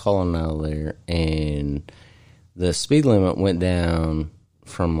I was hauling out of there, and the speed limit went down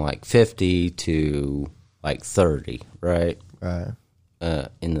from like 50 to like 30, right? Right.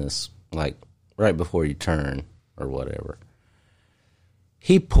 In this, like, right before you turn or whatever.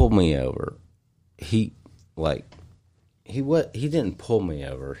 He pulled me over. He didn't pull me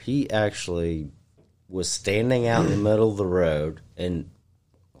over. He actually was standing out in the middle of the road and,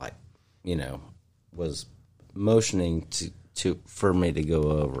 like, you know, was motioning for me to go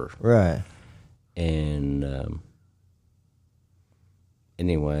over. Right. And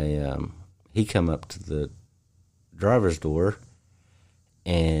anyway, he come up to the driver's door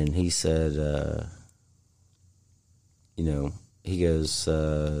and he said, you know, he goes,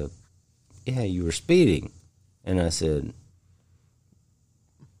 yeah, you were speeding. And I said,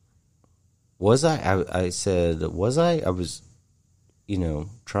 was I? I said, was I? I was, you know,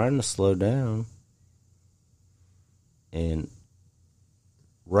 trying to slow down. And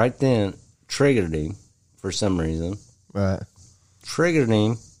right then, triggered him for some reason. Right. Triggered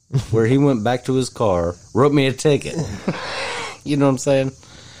him where he went back to his car, wrote me a ticket. You know what I'm saying?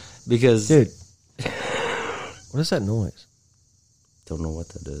 Because... Dude, what is that noise? Don't know what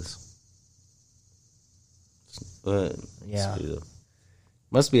that is. Yeah.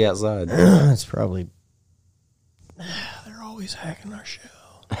 Must be outside. It's probably... They're always hacking our show.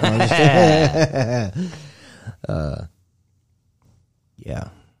 Yeah.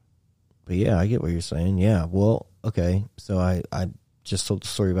 But yeah, I get what you're saying. Yeah, well, okay. So I just told the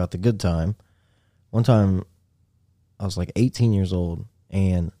story about the good time. One time, I was like 18 years old,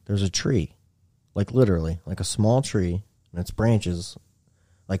 and there's a tree. Like literally, like a small tree, and its branches,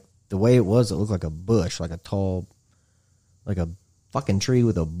 like the way it was, it looked like a bush, like a tall, like a fucking tree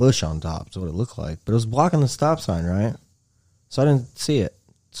with a bush on top. That's what it looked like. But it was blocking the stop sign, right? So I didn't see it.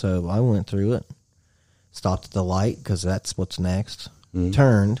 So I went through it, stopped at the light, because that's what's next,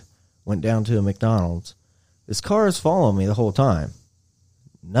 turned, went down to a McDonald's. This car is following me the whole time.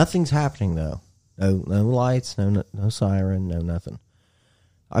 Nothing's happening, though. No lights, no siren, no nothing.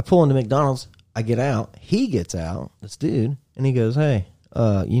 I pull into McDonald's. I get out. He gets out, this dude, and he goes, hey,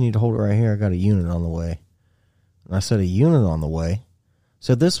 you need to hold it right here. I got a unit on the way. And I said, a unit on the way?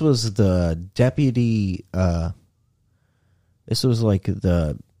 So this was the deputy, this was like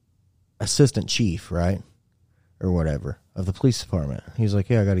the assistant chief, right? Or whatever, of the police department. He's like,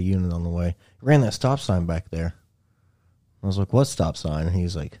 yeah, I got a unit on the way. He ran that stop sign back there. I was like, what stop sign? And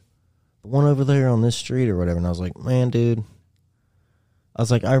he's like, the one over there on this street or whatever. And I was like, man, dude. I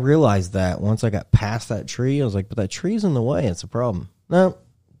was like, I realized that once I got past that tree. I was like, but that tree's in the way. It's a problem. No.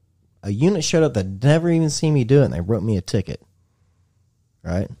 A unit showed up that never even seen me do it, and they wrote me a ticket.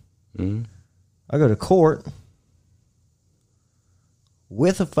 Right? Mm-hmm. I go to court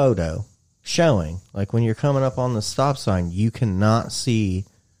with a photo showing, like when you're coming up on the stop sign, you cannot see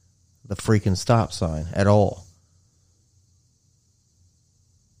the freaking stop sign at all.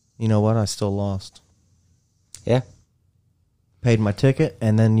 You know what? I still lost. Yeah. Paid my ticket,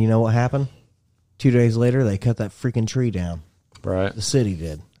 and then you know what happened? 2 days later, they cut that freaking tree down. Right. The city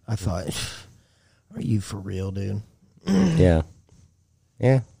did. I thought, are you for real, dude? Yeah.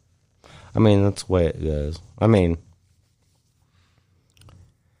 Yeah. I mean, that's the way it goes. I mean,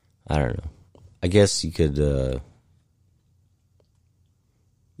 I don't know. I guess you could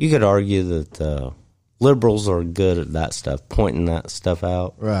argue that liberals are good at that stuff, pointing that stuff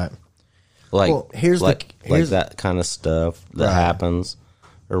out. Right. Like, Well, here's that kind of stuff that happens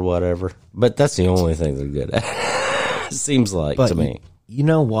or whatever. But that's the only thing they're good at. It seems like to me. You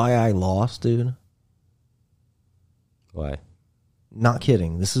know why I lost, dude? Why? Not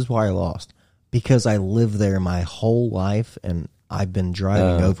kidding. This is why I lost. Because I lived there my whole life, and I've been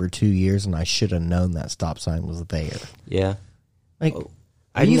driving over 2 years, and I should have known that stop sign was there. Yeah. Like,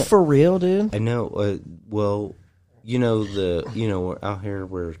 are you for real, dude? I know. Well, out here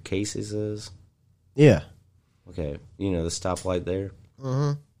where Casey's is. Yeah. Okay, the stoplight there.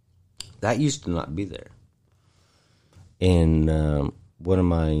 Mm-hmm. That used to not be there. And one of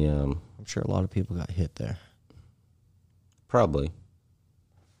my, I'm sure a lot of people got hit there. Probably.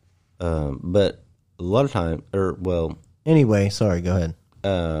 But a lot of time, Anyway, sorry. Go ahead.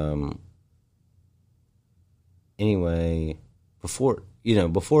 Anyway, before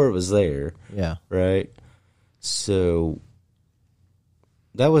it was there. Yeah. Right. So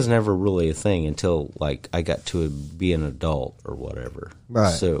that was never really a thing until like I got to be an adult or whatever. Right.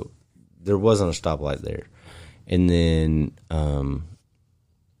 So there wasn't a stoplight there, and then I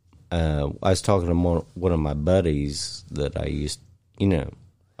was talking to one of my buddies that I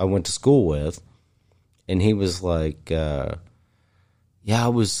went to school with, and he was like, "Yeah, I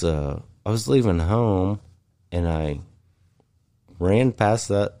was leaving home, and I ran past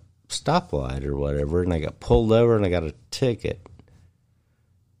that stoplight or whatever, and I got pulled over and I got a ticket."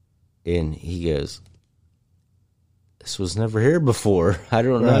 And he goes, "This was never here before. I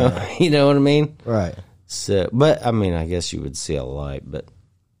don't know." Right. You know what I mean? Right. So, but I mean, I guess you would see a light, but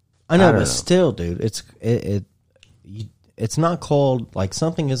I know, don't but know. still, dude, it's not called, like,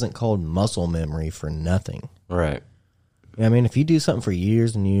 something isn't called muscle memory for nothing. Right. I mean, if you do something for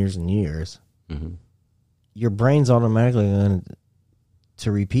years and years and years, Mm-hmm. your brain's automatically going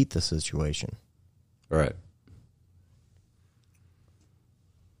to repeat the situation. Right.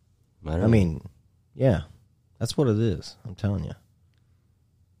 I mean, yeah, that's what it is. I'm telling you.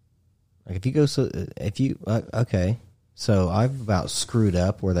 Like, okay, so I've about screwed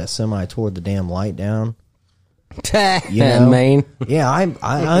up where that semi tore the damn light down. You know? Maine. Yeah,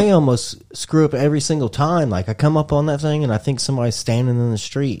 I almost screw up every single time. Like, I come up on that thing and I think somebody's standing in the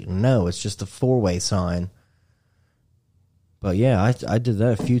street. No, it's just a 4-way sign. But yeah, I did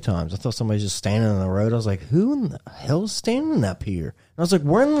that a few times. I thought somebody was just standing on the road. I was like, who in the hell is standing up here? And I was like,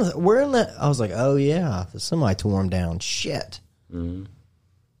 where in the? I was like, oh yeah, the semi tore him down. Shit. Mm-hmm.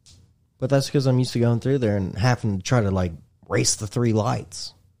 But that's because I'm used to going through there and having to try to, like, race the 3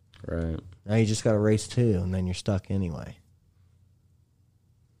 lights. Right. Now you just got to race 2, and then you're stuck anyway.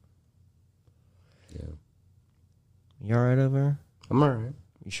 Yeah. You all right over there? I'm all right.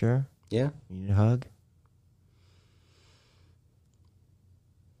 You sure? Yeah. You need a hug?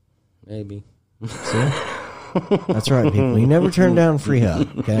 Maybe. See? That's right, people. You never turn down a free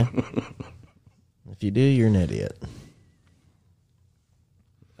hug, okay? If you do, you're an idiot.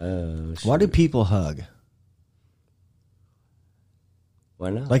 Why do people hug?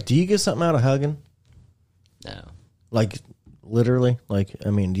 Why not? Like, do you get something out of hugging? No. Like, literally? Like, I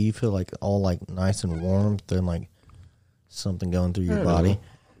mean, do you feel like all, like, nice and warm than, like, something going through your body?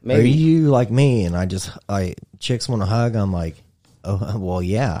 Maybe. Or are you like me and chicks want to hug, I'm like, oh, well,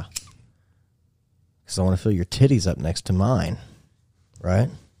 yeah. Because I want to feel your titties up next to mine. Right?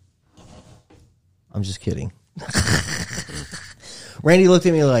 I'm just kidding. Randy looked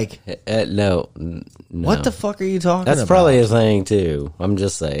at me like, No. what the fuck are you talking about? That's probably a thing, too. I'm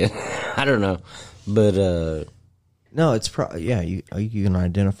just saying. I don't know. But, No, it's probably, yeah, you can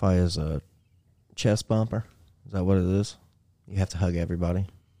identify as a chest bumper. Is that what it is? You have to hug everybody?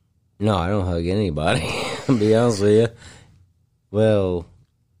 no, I don't hug anybody, to be honest with you. Well,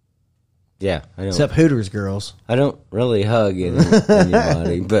 Yeah, I don't. Except Hooters girls. I don't really hug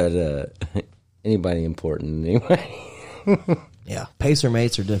anybody, but anybody important anyway. Yeah, pacer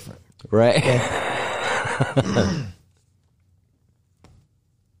mates are different. Right.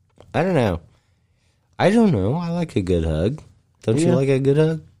 I don't know. I like a good hug. Don't you Yeah. like a good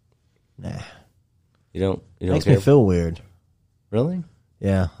hug? Nah, You don't makes care? me feel weird. Really?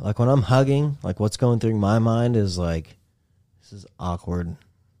 Yeah, like when I'm hugging, like what's going through my mind is like, this is awkward.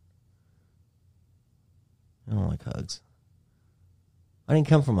 I don't like hugs. I didn't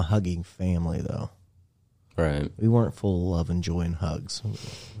come from a hugging family, though. Right. We weren't full of love and joy and hugs.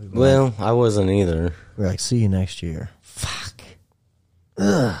 Well, I wasn't either. We're like, see you next year. Fuck.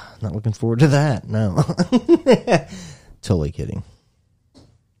 Ugh, not looking forward to that. No. Totally kidding.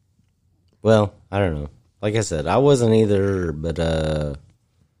 Well, I don't know. Like I said, I wasn't either, but I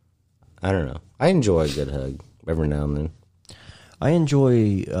don't know. I enjoy a good hug every now and then. I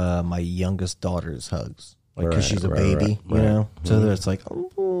enjoy my youngest daughter's hugs. Like, because she's a baby, right. you know? So it's like,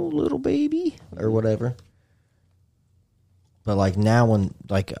 oh, little baby, or whatever. But, like, now when,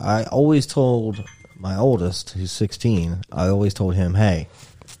 like, I always told my oldest, who's 16, I always told him, hey,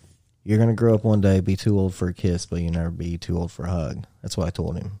 you're going to grow up one day, be too old for a kiss, but you never be too old for a hug. That's what I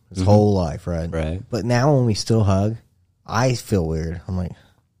told him his whole life, right? Right. But now when we still hug, I feel weird. I'm like,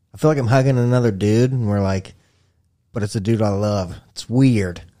 I feel like I'm hugging another dude, and we're like, but it's a dude I love. It's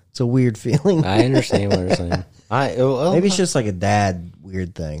weird. It's a weird feeling. I understand what you're saying. Maybe it's just like a dad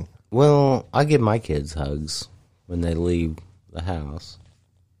weird thing. Well, I give my kids hugs when they leave the house.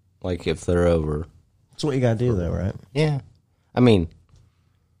 Like if they're over. That's what you gotta do, though, right? Yeah. I mean,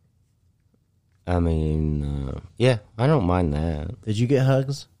 yeah, I don't mind that. Did you get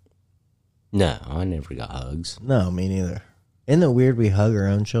hugs? No, I never got hugs. No, me neither. Isn't it weird we hug our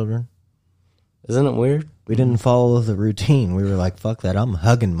own children? Isn't it weird? We didn't follow the routine. We were like, fuck that. I'm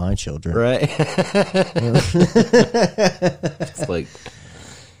hugging my children. Right? It's like,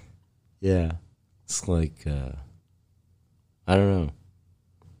 yeah. It's like, I don't know.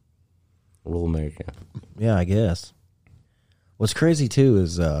 Rural America. Yeah, I guess. What's crazy, too,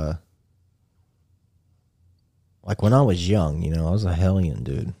 is, like, when I was young, you know, I was a hellion,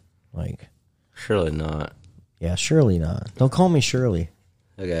 dude. Like, Surely not. yeah, surely not. Don't call me Shirley,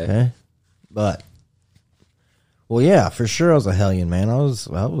 Okay. okay? But, well, yeah, for sure I was a hellion, man. I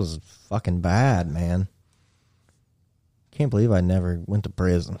was fucking bad, man. Can't believe I never went to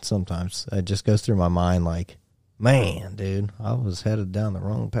prison. Sometimes it just goes through my mind like, man, dude, I was headed down the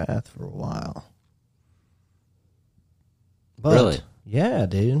wrong path for a while. But, Really? Yeah,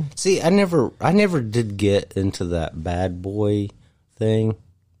 dude. See, I never did get into that bad boy thing,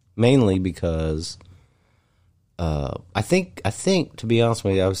 mainly because I think to be honest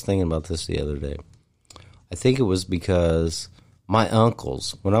with you, I was thinking about this the other day. I think it was because my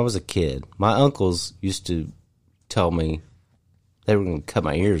uncles, when I was a kid, my uncles used to tell me they were going to cut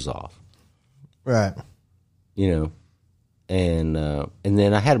my ears off, Right. you know, and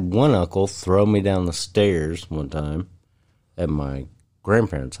then I had one uncle throw me down the stairs one time at my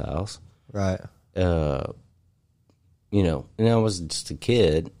grandparents' house. Right. You know, and I was just a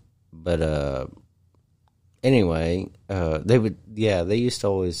kid, but anyway, they used to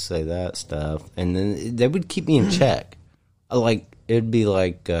always say that stuff, and then they would keep me in check. Like it'd be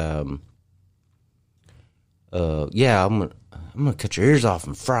like, yeah, I'm gonna cut your ears off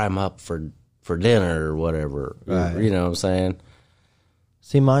and fry them up for dinner or whatever. Right. You know what I'm saying?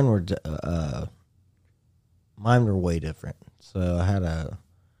 See, mine were way different. So I had a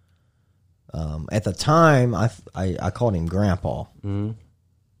at the time I called him Grandpa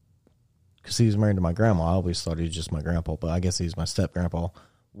because he was married to my grandma. I always thought he was just my grandpa, but I guess he's my step grandpa.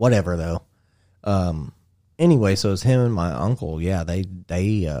 Whatever though. Anyway, so it's him and my uncle. Yeah, they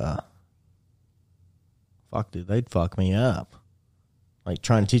fuck, dude, they'd fuck me up, like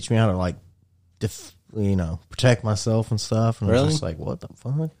trying to teach me how to like protect myself and stuff. And I Really? was just like, what the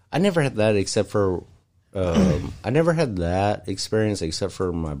fuck? I never had that except for I never had that experience except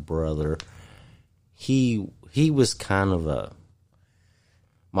for my brother. He was kind of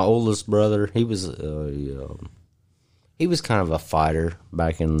my oldest brother. He was kind of a fighter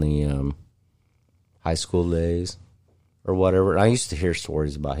back in the high school days or whatever. I used to hear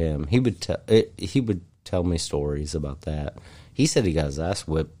stories about him. He would tell me stories about that. He said he got his ass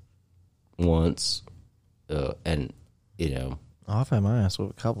whipped once, and you know. I've had my ass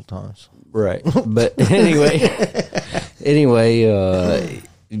whipped a couple times. Right. But anyway,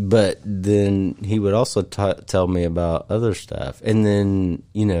 but then he would also tell me about other stuff. And then,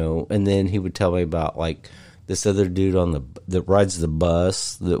 and then he would tell me about like this other dude that rides the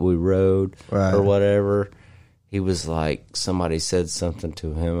bus that we rode Right. or whatever. He was like, somebody said something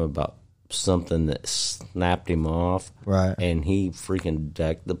to him about something that snapped him off. Right. And he freaking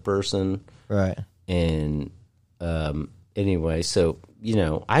decked the person. Right. And anyway, so, you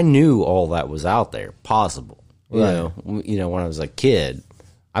know, I knew all that was out there, possible. You know, when I was a kid.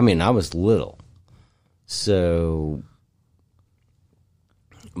 I mean, I was little. So,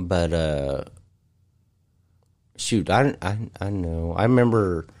 but, shoot, I know. I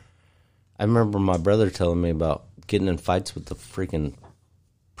remember my brother telling me about getting in fights with the freaking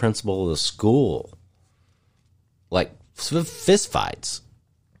principal of the school. Like, fist fights.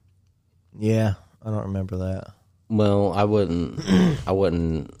 Yeah, I don't remember that. Well, I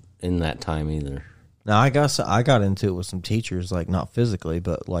wasn't in that time either. No, I got into it with some teachers, like not physically,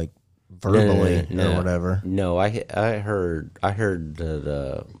 but like verbally or whatever. No, I heard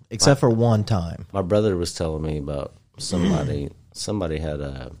that. Except for one time. My brother was telling me about somebody had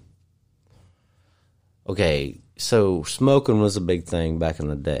a. Okay, so smoking was a big thing back in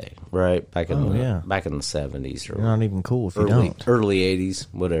the day, right? Back in the 70s or You're not even cool if you don't. early 80s,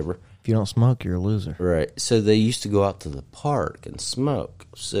 whatever. If you don't smoke, you're a loser. Right. So they used to go out to the park and smoke.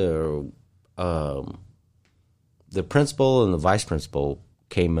 So the principal and the vice principal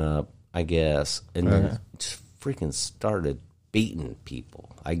came up, I guess, and then just freaking started beating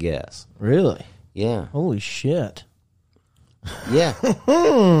people, I guess. Really? Yeah. Holy shit. Yeah.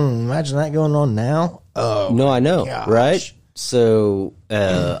 Imagine that going on now. Oh, no, I know, gosh. right? So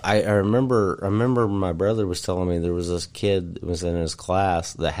I remember my brother was telling me there was this kid that was in his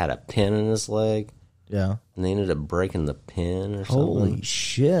class that had a pin in his leg. Yeah. And they ended up breaking the pin or something. Holy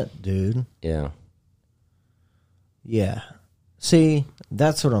shit, dude. Yeah. Yeah. See,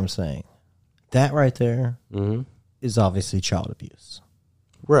 that's what I'm saying. That right there is obviously child abuse.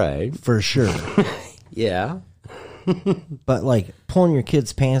 Right. For sure. Yeah. But like pulling your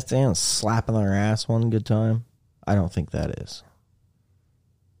kid's pants down and slapping their ass one good time, I don't think that is.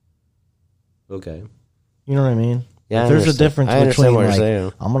 Okay. You know what I mean? Yeah, There's a difference between what you're like,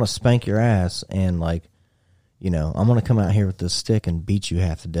 saying. I'm going to spank your ass and like, you know, I'm going to come out here with this stick and beat you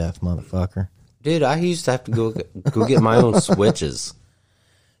half to death, motherfucker. Dude, I used to have to go get my own switches.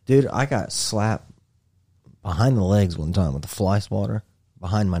 Dude, I got slapped behind the legs one time with a fly swatter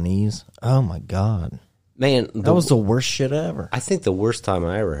behind my knees. Oh my God. Man, That was the worst shit ever. I think the worst time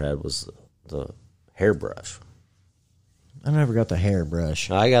I ever had was the hairbrush. I never got the hairbrush.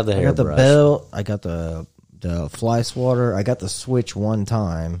 I got the I got hairbrush. the belt. I got the fly swatter. I got the switch one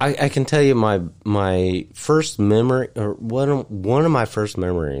time. I can tell you my first memory, or one of my first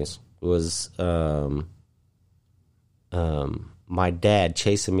memories was my dad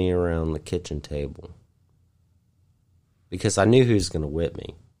chasing me around the kitchen table because I knew he was going to whip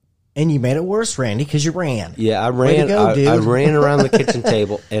me. And you made it worse, Randy, because you ran. Yeah, I Way to ran. go, dude. I ran around the kitchen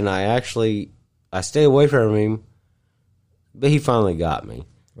table, and I stayed away from him, but he finally got me.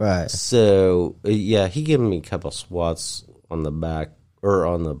 Right. So yeah, he gave me a couple swats on the back or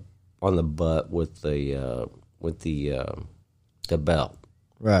on the butt with the belt.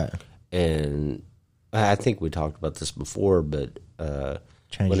 Right. And I think we talked about this before, but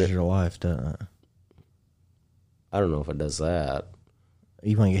Changes your life, doesn't it? I don't know if it does that.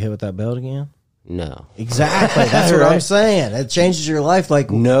 You want to get hit with that belt again? No. Exactly. That's what I'm saying. It changes your life.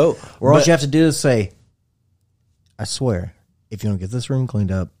 Like, No. where all you have to do is say, I swear, if you don't get this room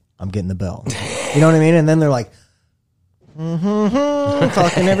cleaned up, I'm getting the belt. You know what I mean? And then they're like,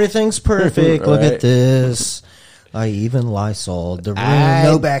 fucking everything's perfect. Look at this. I even Lysol'd the room.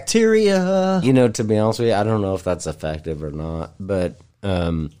 No bacteria. You know, to be honest with you, I don't know if that's effective or not, but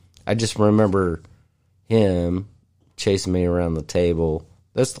I just remember him chasing me around the table.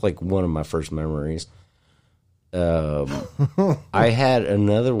 That's like one of my first memories. I had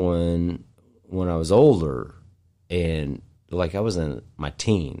another one when I was older, and like I was in my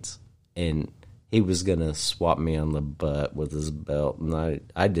teens, and he was gonna swap me on the butt with his belt, and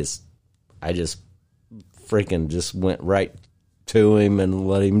I just freaking just went right to him and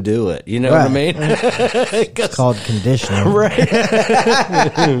let him do it. You know what I mean? It's called conditioning. Right.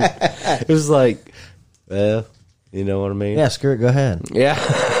 It was like, well, you know what I mean? Yeah, screw it. Go ahead. Yeah.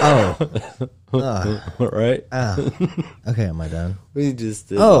 Oh. Right. Okay, am I done? He just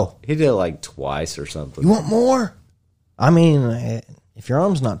did. Oh. He did it like twice or something. You want more? I mean, if your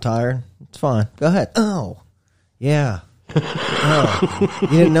arm's not tired, it's fine. Go ahead. Oh. Yeah. Oh. You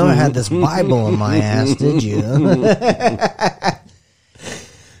didn't know I had this Bible in my ass, did you?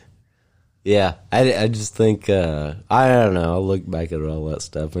 Yeah. I just think, I don't know. I look back at all that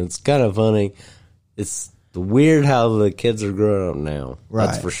stuff, and it's kind of funny. It's weird how the kids are growing up now. Right.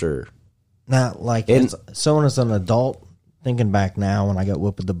 That's for sure. Now, like, as someone as an adult, thinking back now when I got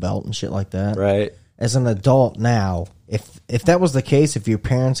whipped with the belt and shit like that. Right. As an adult now, if that was the case, if your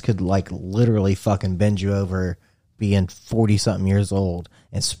parents could like literally fucking bend you over being 40-something years old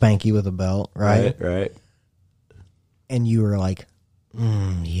and spank you with a belt, right? Right. And you were like,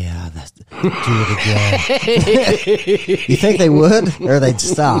 yeah, do it again. You think they would, or they'd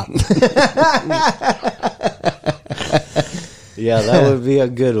stop? Yeah, that would be a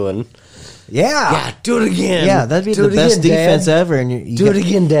good one. Yeah, Do it again. yeah, that'd be Do the it best again, Dad. defense ever. And you Do it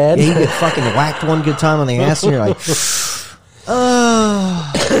again, Dad. Yeah, you get fucking whacked one good time on the ass, and you're like,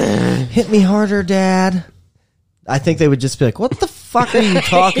 oh, hit me harder, Dad. I think they would just be like, what the fuck are you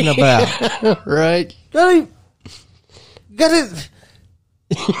talking about? Right. Gotta get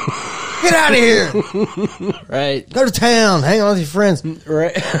out of here. Right. Go to town. Hang on with your friends.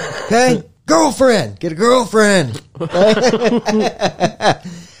 Right. Okay? Girlfriend. Get a girlfriend.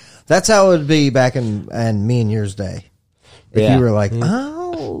 That's how it would be back in me and yours day. If Yeah. you were like,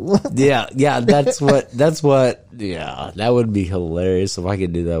 oh. Yeah, that's what, yeah, that would be hilarious if I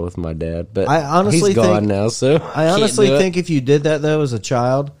could do that with my dad. But I honestly he's gone think- now, so I honestly think if you did that, though, as a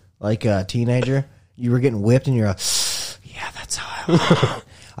child, like a teenager, you were getting whipped and you're like, yeah, that's how I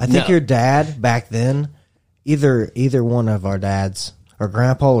I think your dad back then, either one of our dads or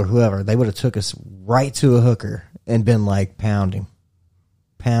grandpa or whoever, they would have took us right to a hooker and been like, pound him.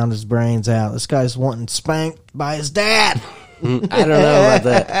 Pound his brains out. This guy's wanting spanked by his dad. I don't know about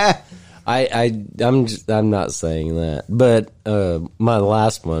that. I'm not saying that, but my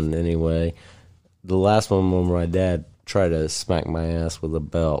last one anyway. The last one when my dad tried to smack my ass with a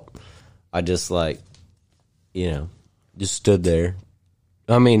belt, I just just stood there.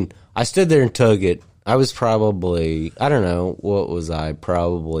 I mean, I stood there and took it. I was probably, I don't know, what was I?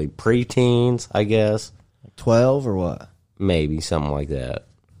 Probably preteens, I guess. 12 or what? Maybe something like that.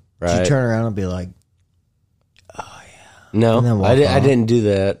 Did Right? you turn around and be like, No, and then walk I off? didn't do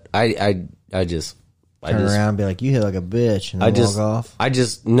that. I just turn around and be like, you hit like a bitch and then walk off?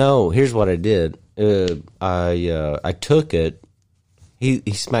 No, here's what I did. I took it. He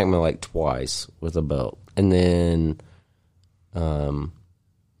smacked me like twice with a belt, and then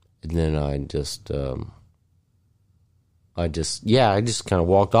I just kind of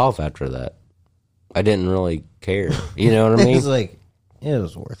walked off after that. I didn't really care. You know what I mean? It's like, it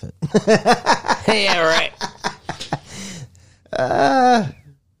was worth it. Yeah, right.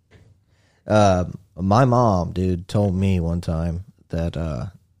 My mom, dude, told me one time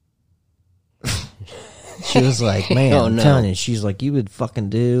that she was like, man, Oh, I'm no. telling you, she's like, you would fucking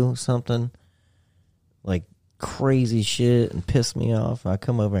do something like crazy shit and piss me off. I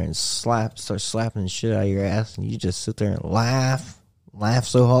come over and start slapping the shit out of your ass, and you just sit there and laugh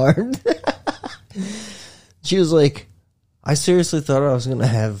so hard. She was like, I seriously thought I was going to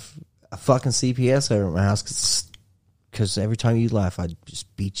have a fucking CPS over at my house because every time you laugh, I'd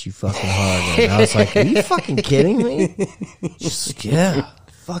just beat you fucking hard. And I was like, are you fucking kidding me? She's like, yeah,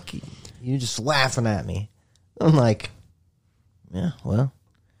 fuck you. You're just laughing at me. I'm like, yeah, well,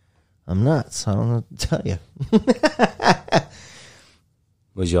 I'm nuts. I don't know what to tell you.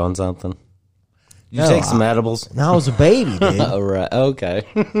 Was you on something? Did you No, take some edibles? And I was a baby, dude. Oh, right. Okay.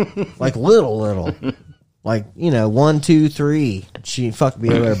 Like little. Like, 1, 2, 3. She fucked me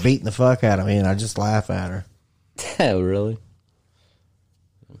over there beating the fuck out of me, and I just laugh at her. Yeah, really?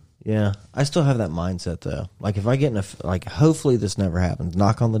 Yeah. I still have that mindset, though. Like, if I get in hopefully this never happens.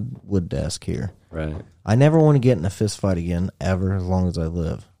 Knock on the wood desk here. Right. I never want to get in a fist fight again, ever, as long as I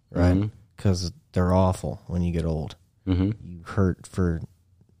live. Right? Because they're awful when you get old. Mm-hmm. You hurt for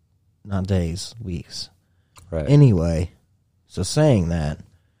not days, weeks. Right. Anyway, so saying that,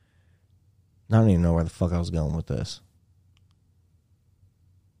 I don't even know where the fuck I was going with this.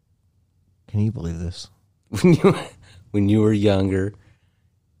 Can you believe this? When you were younger,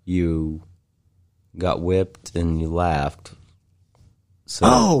 you got whipped and you laughed. So,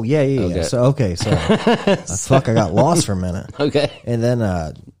 Oh, yeah. Okay. So fuck, I got lost for a minute. okay. And then,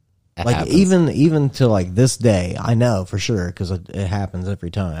 like, happens. even to, like, this day, I know for sure, because it happens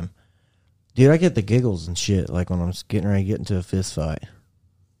every time. Dude, I get the giggles and shit, like, when I'm getting ready to get into a fist fight.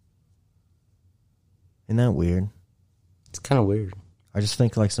 Isn't that weird? It's kind of weird. I just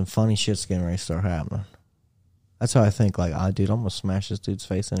think, like, some funny shit's getting ready to start happening. That's how I think, like, dude, I'm going to smash this dude's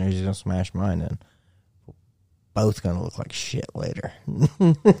face in, and he's going to smash mine in. Both going to look like shit later.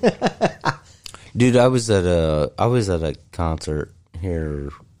 Dude, I was at a concert here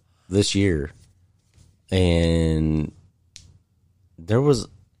this year, and there was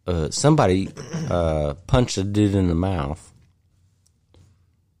somebody punched a dude in the mouth.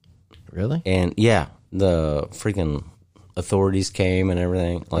 Really? And yeah, the freaking authorities came and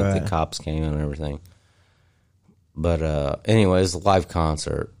everything, like Right. the cops came and everything. But anyway, it was a live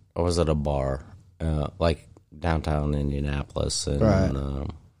concert. I was at a bar, like downtown Indianapolis, and Right.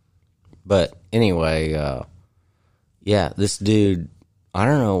 but anyway, yeah, this dude, I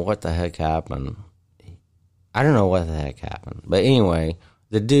don't know what the heck happened. But anyway,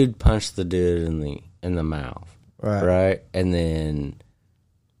 the dude punched the dude in the mouth, Right. and then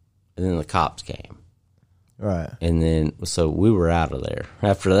the cops came. Right. And then, so we were out of there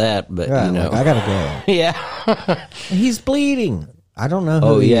after that, but Right. you know. Like, I gotta go. Yeah. He's bleeding. I don't know who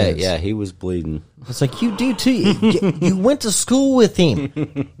Oh, he yeah, is. yeah, he was bleeding. It's like, you do too. You went to school with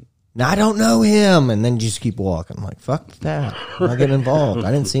him. Now, I don't know him. And then you just keep walking. I'm like, fuck that. I'm not getting involved.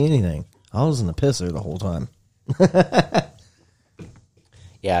 I didn't see anything. I was in the pisser the whole time.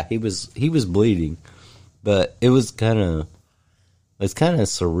 Yeah, he was bleeding, but it's kind of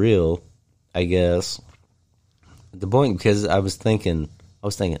surreal, I guess. At the point, because I was thinking,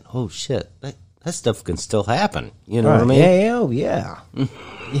 oh shit, that stuff can still happen. You know what I mean? Yeah, oh, yeah.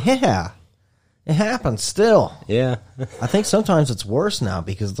 Yeah. It happens still. Yeah. I think sometimes it's worse now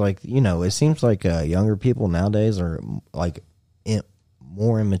because, like, you know, it seems like younger people nowadays are, like,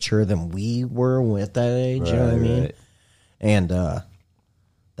 more immature than we were at that age. You know what I mean? Right. And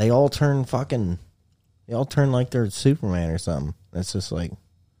they all turn like they're Superman or something. It's just like,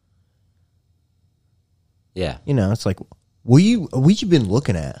 Yeah. you know, it's like, what you been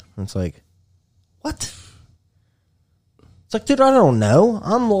looking at? And it's like, what? It's like, dude, I don't know.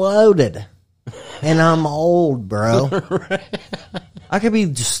 I'm loaded. And I'm old, bro. I could be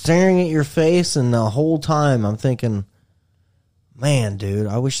just staring at your face, and the whole time I'm thinking, man, dude,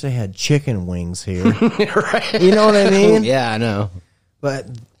 I wish they had chicken wings here. Right. You know what I mean? Yeah, I know. But,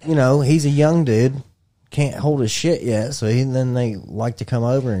 you know, he's a young dude. Can't hold his shit yet. So then they like to come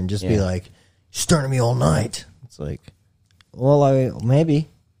over and just be Yeah. like, you're staring at me all night. It's like, well, maybe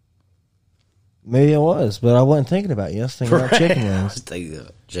I was, but I wasn't thinking about you. I was thinking about chicken wings. Take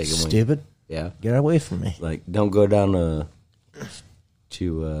the chicken wing. Stupid. Yeah. Get away from me. Like, don't go down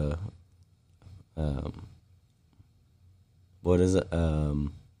to what is it?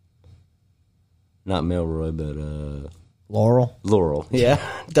 Not Milroy, but Laurel. Laurel. Yeah.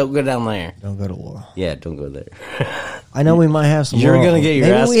 Don't go down there. Don't go to Laurel. Yeah, don't go there. I know we might have some You're Laurel. gonna get your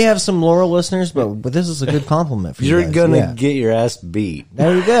Maybe ass- we have some Laurel listeners, but this is a good compliment for you You're guys. gonna Yeah. get your ass beat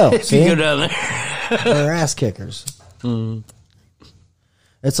There you go. if See? you go down there. They're ass kickers.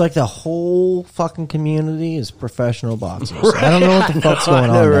 It's like the whole fucking community is professional boxers. I don't know what the fuck's going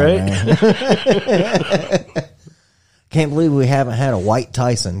on there, man. Can't believe we haven't had a White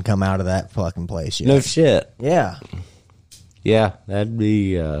Tyson come out of that fucking place yet. No shit. Yeah. Yeah, that'd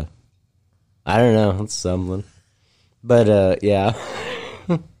be. I don't know. It's something. But yeah,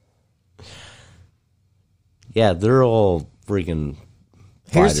 yeah, they're all freaking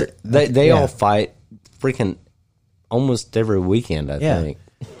Here's fighters. the- They yeah. all fight freaking almost every weekend. I Yeah. think.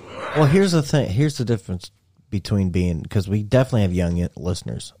 Well, here's the thing. Here's the difference between being, because we definitely have young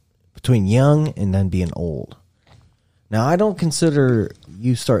listeners, between young and then being old. Now, I don't consider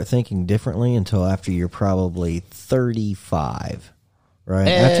you start thinking differently until after you're probably 35, right?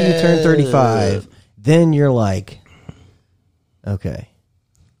 After you turn 35, then you're like, okay,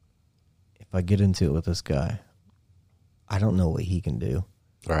 if I get into it with this guy, I don't know what he can do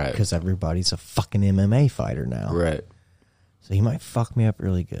Right. because everybody's a fucking MMA fighter now. Right. So he might fuck me up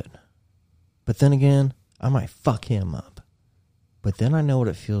really good. But then again, I might fuck him up. But then I know what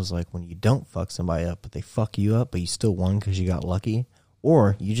it feels like when you don't fuck somebody up, but they fuck you up, but you still won because you got lucky.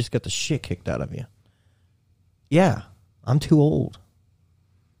 Or you just got the shit kicked out of you. Yeah, I'm too old.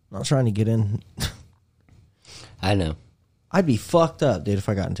 I'm not trying to get in. I know. I'd be fucked up, dude, if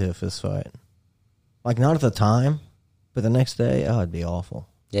I got into a fist fight. Like, not at the time, but the next day, oh, it'd be awful.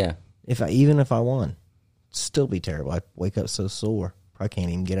 Yeah. Even if I won, it'd still be terrible. I'd wake up so sore. I can't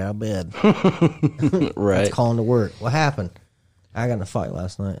even get out of bed. Right. It's calling to work. What happened? I got in a fight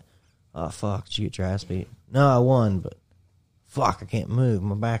last night. Oh, fuck. Did you get your ass beat? No, I won, but fuck, I can't move.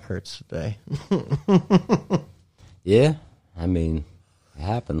 My back hurts today. Yeah. I mean, it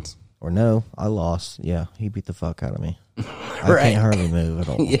happens. Or no, I lost. Yeah, he beat the fuck out of me. I Right. can't hardly move at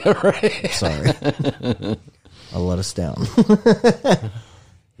all. Yeah. Right. Sorry. I let us down.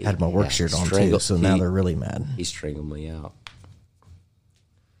 Had my work shirt on too, so now they're really mad. He strangled me out.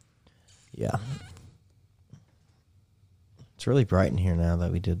 Yeah. It's really bright in here now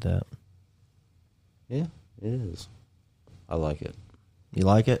that we did that. Yeah, it is. I like it. You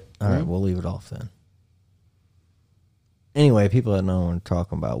like it? All right, we'll leave it off then. Anyway, people that know what I'm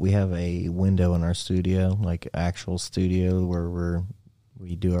talking about, we have a window in our studio, like actual studio where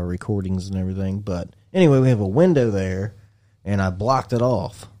we do our recordings and everything. But anyway, we have a window there, and I blocked it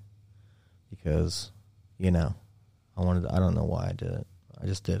off because, you know, I don't know why I did it. I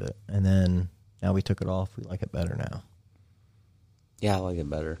just did it. And then Now we took it off. We like it better now. Yeah, I like it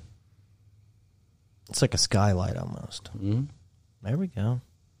better. It's like a skylight almost. Mm-hmm. There we go.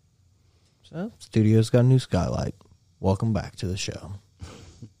 So, studio's got a new skylight. Welcome back to the show.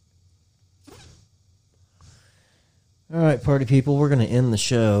 All right, party people, we're going to end the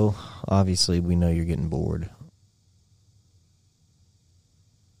show. Obviously, we know you're getting bored.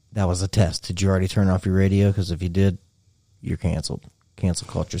 That was a test. Did you already turn off your radio? Because if you did, you're canceled. Cancel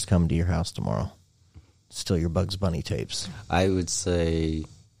culture's coming to your house tomorrow. Steal your Bugs Bunny tapes. I would say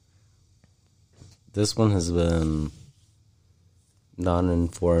this one has been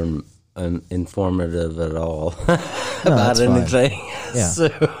non-informative at all about anything. Yeah. So.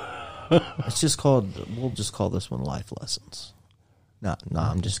 It's just called, we'll just call this one Life Lessons. No,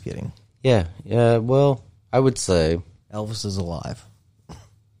 I'm just kidding. Yeah, well, I would say Elvis is alive.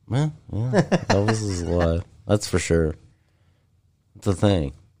 yeah, Elvis is alive. That's for sure. It's a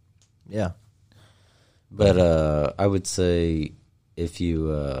thing. Yeah. But I would say if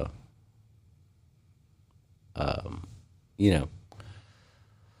you,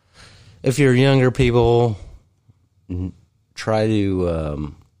 if you're younger people, try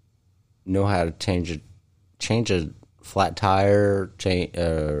to know how to change a flat tire,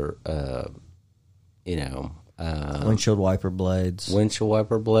 Windshield wiper blades. windshield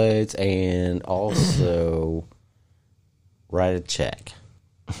wiper blades, and also write a check.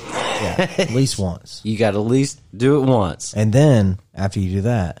 Yeah, at least once. You got to at least do it once. And then, after you do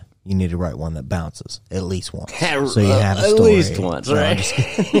that, you need to write one that bounces at least once. So you have a story. At least once, No, I'm right? just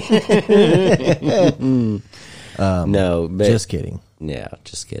kidding. No, but Just kidding. yeah,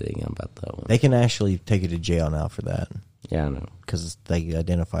 just kidding about that one. They can actually take you to jail now for that. Yeah, I know. Because they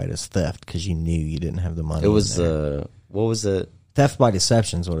identified it as theft because you knew you didn't have the money. It was in there. what was it? Theft by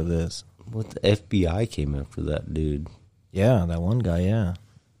deception is what it is. What the FBI came after that dude? Yeah, that one guy, yeah.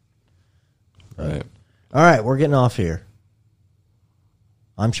 Right. All right, we're getting off here.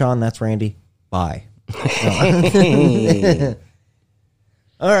 I'm Sean, that's Randy. Bye.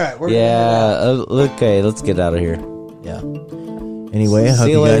 All right, we're Okay, let's get out of here. Yeah. Anyway, I hope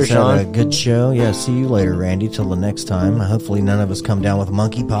See you you later, guys had Sean. a good show. Yeah, see you later, Randy. Till the next time. Hopefully none of us come down with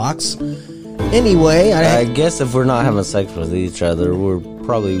monkeypox. Anyway, I guess if we're not having sex with each other, we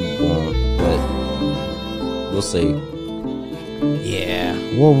probably won't, but we'll see. yeah,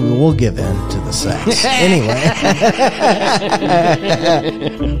 we'll give in to the sex.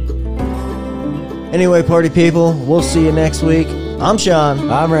 Anyway, party people, we'll see you next week. I'm Sean.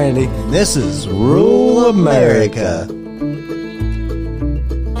 I'm Randy. This is Rule America.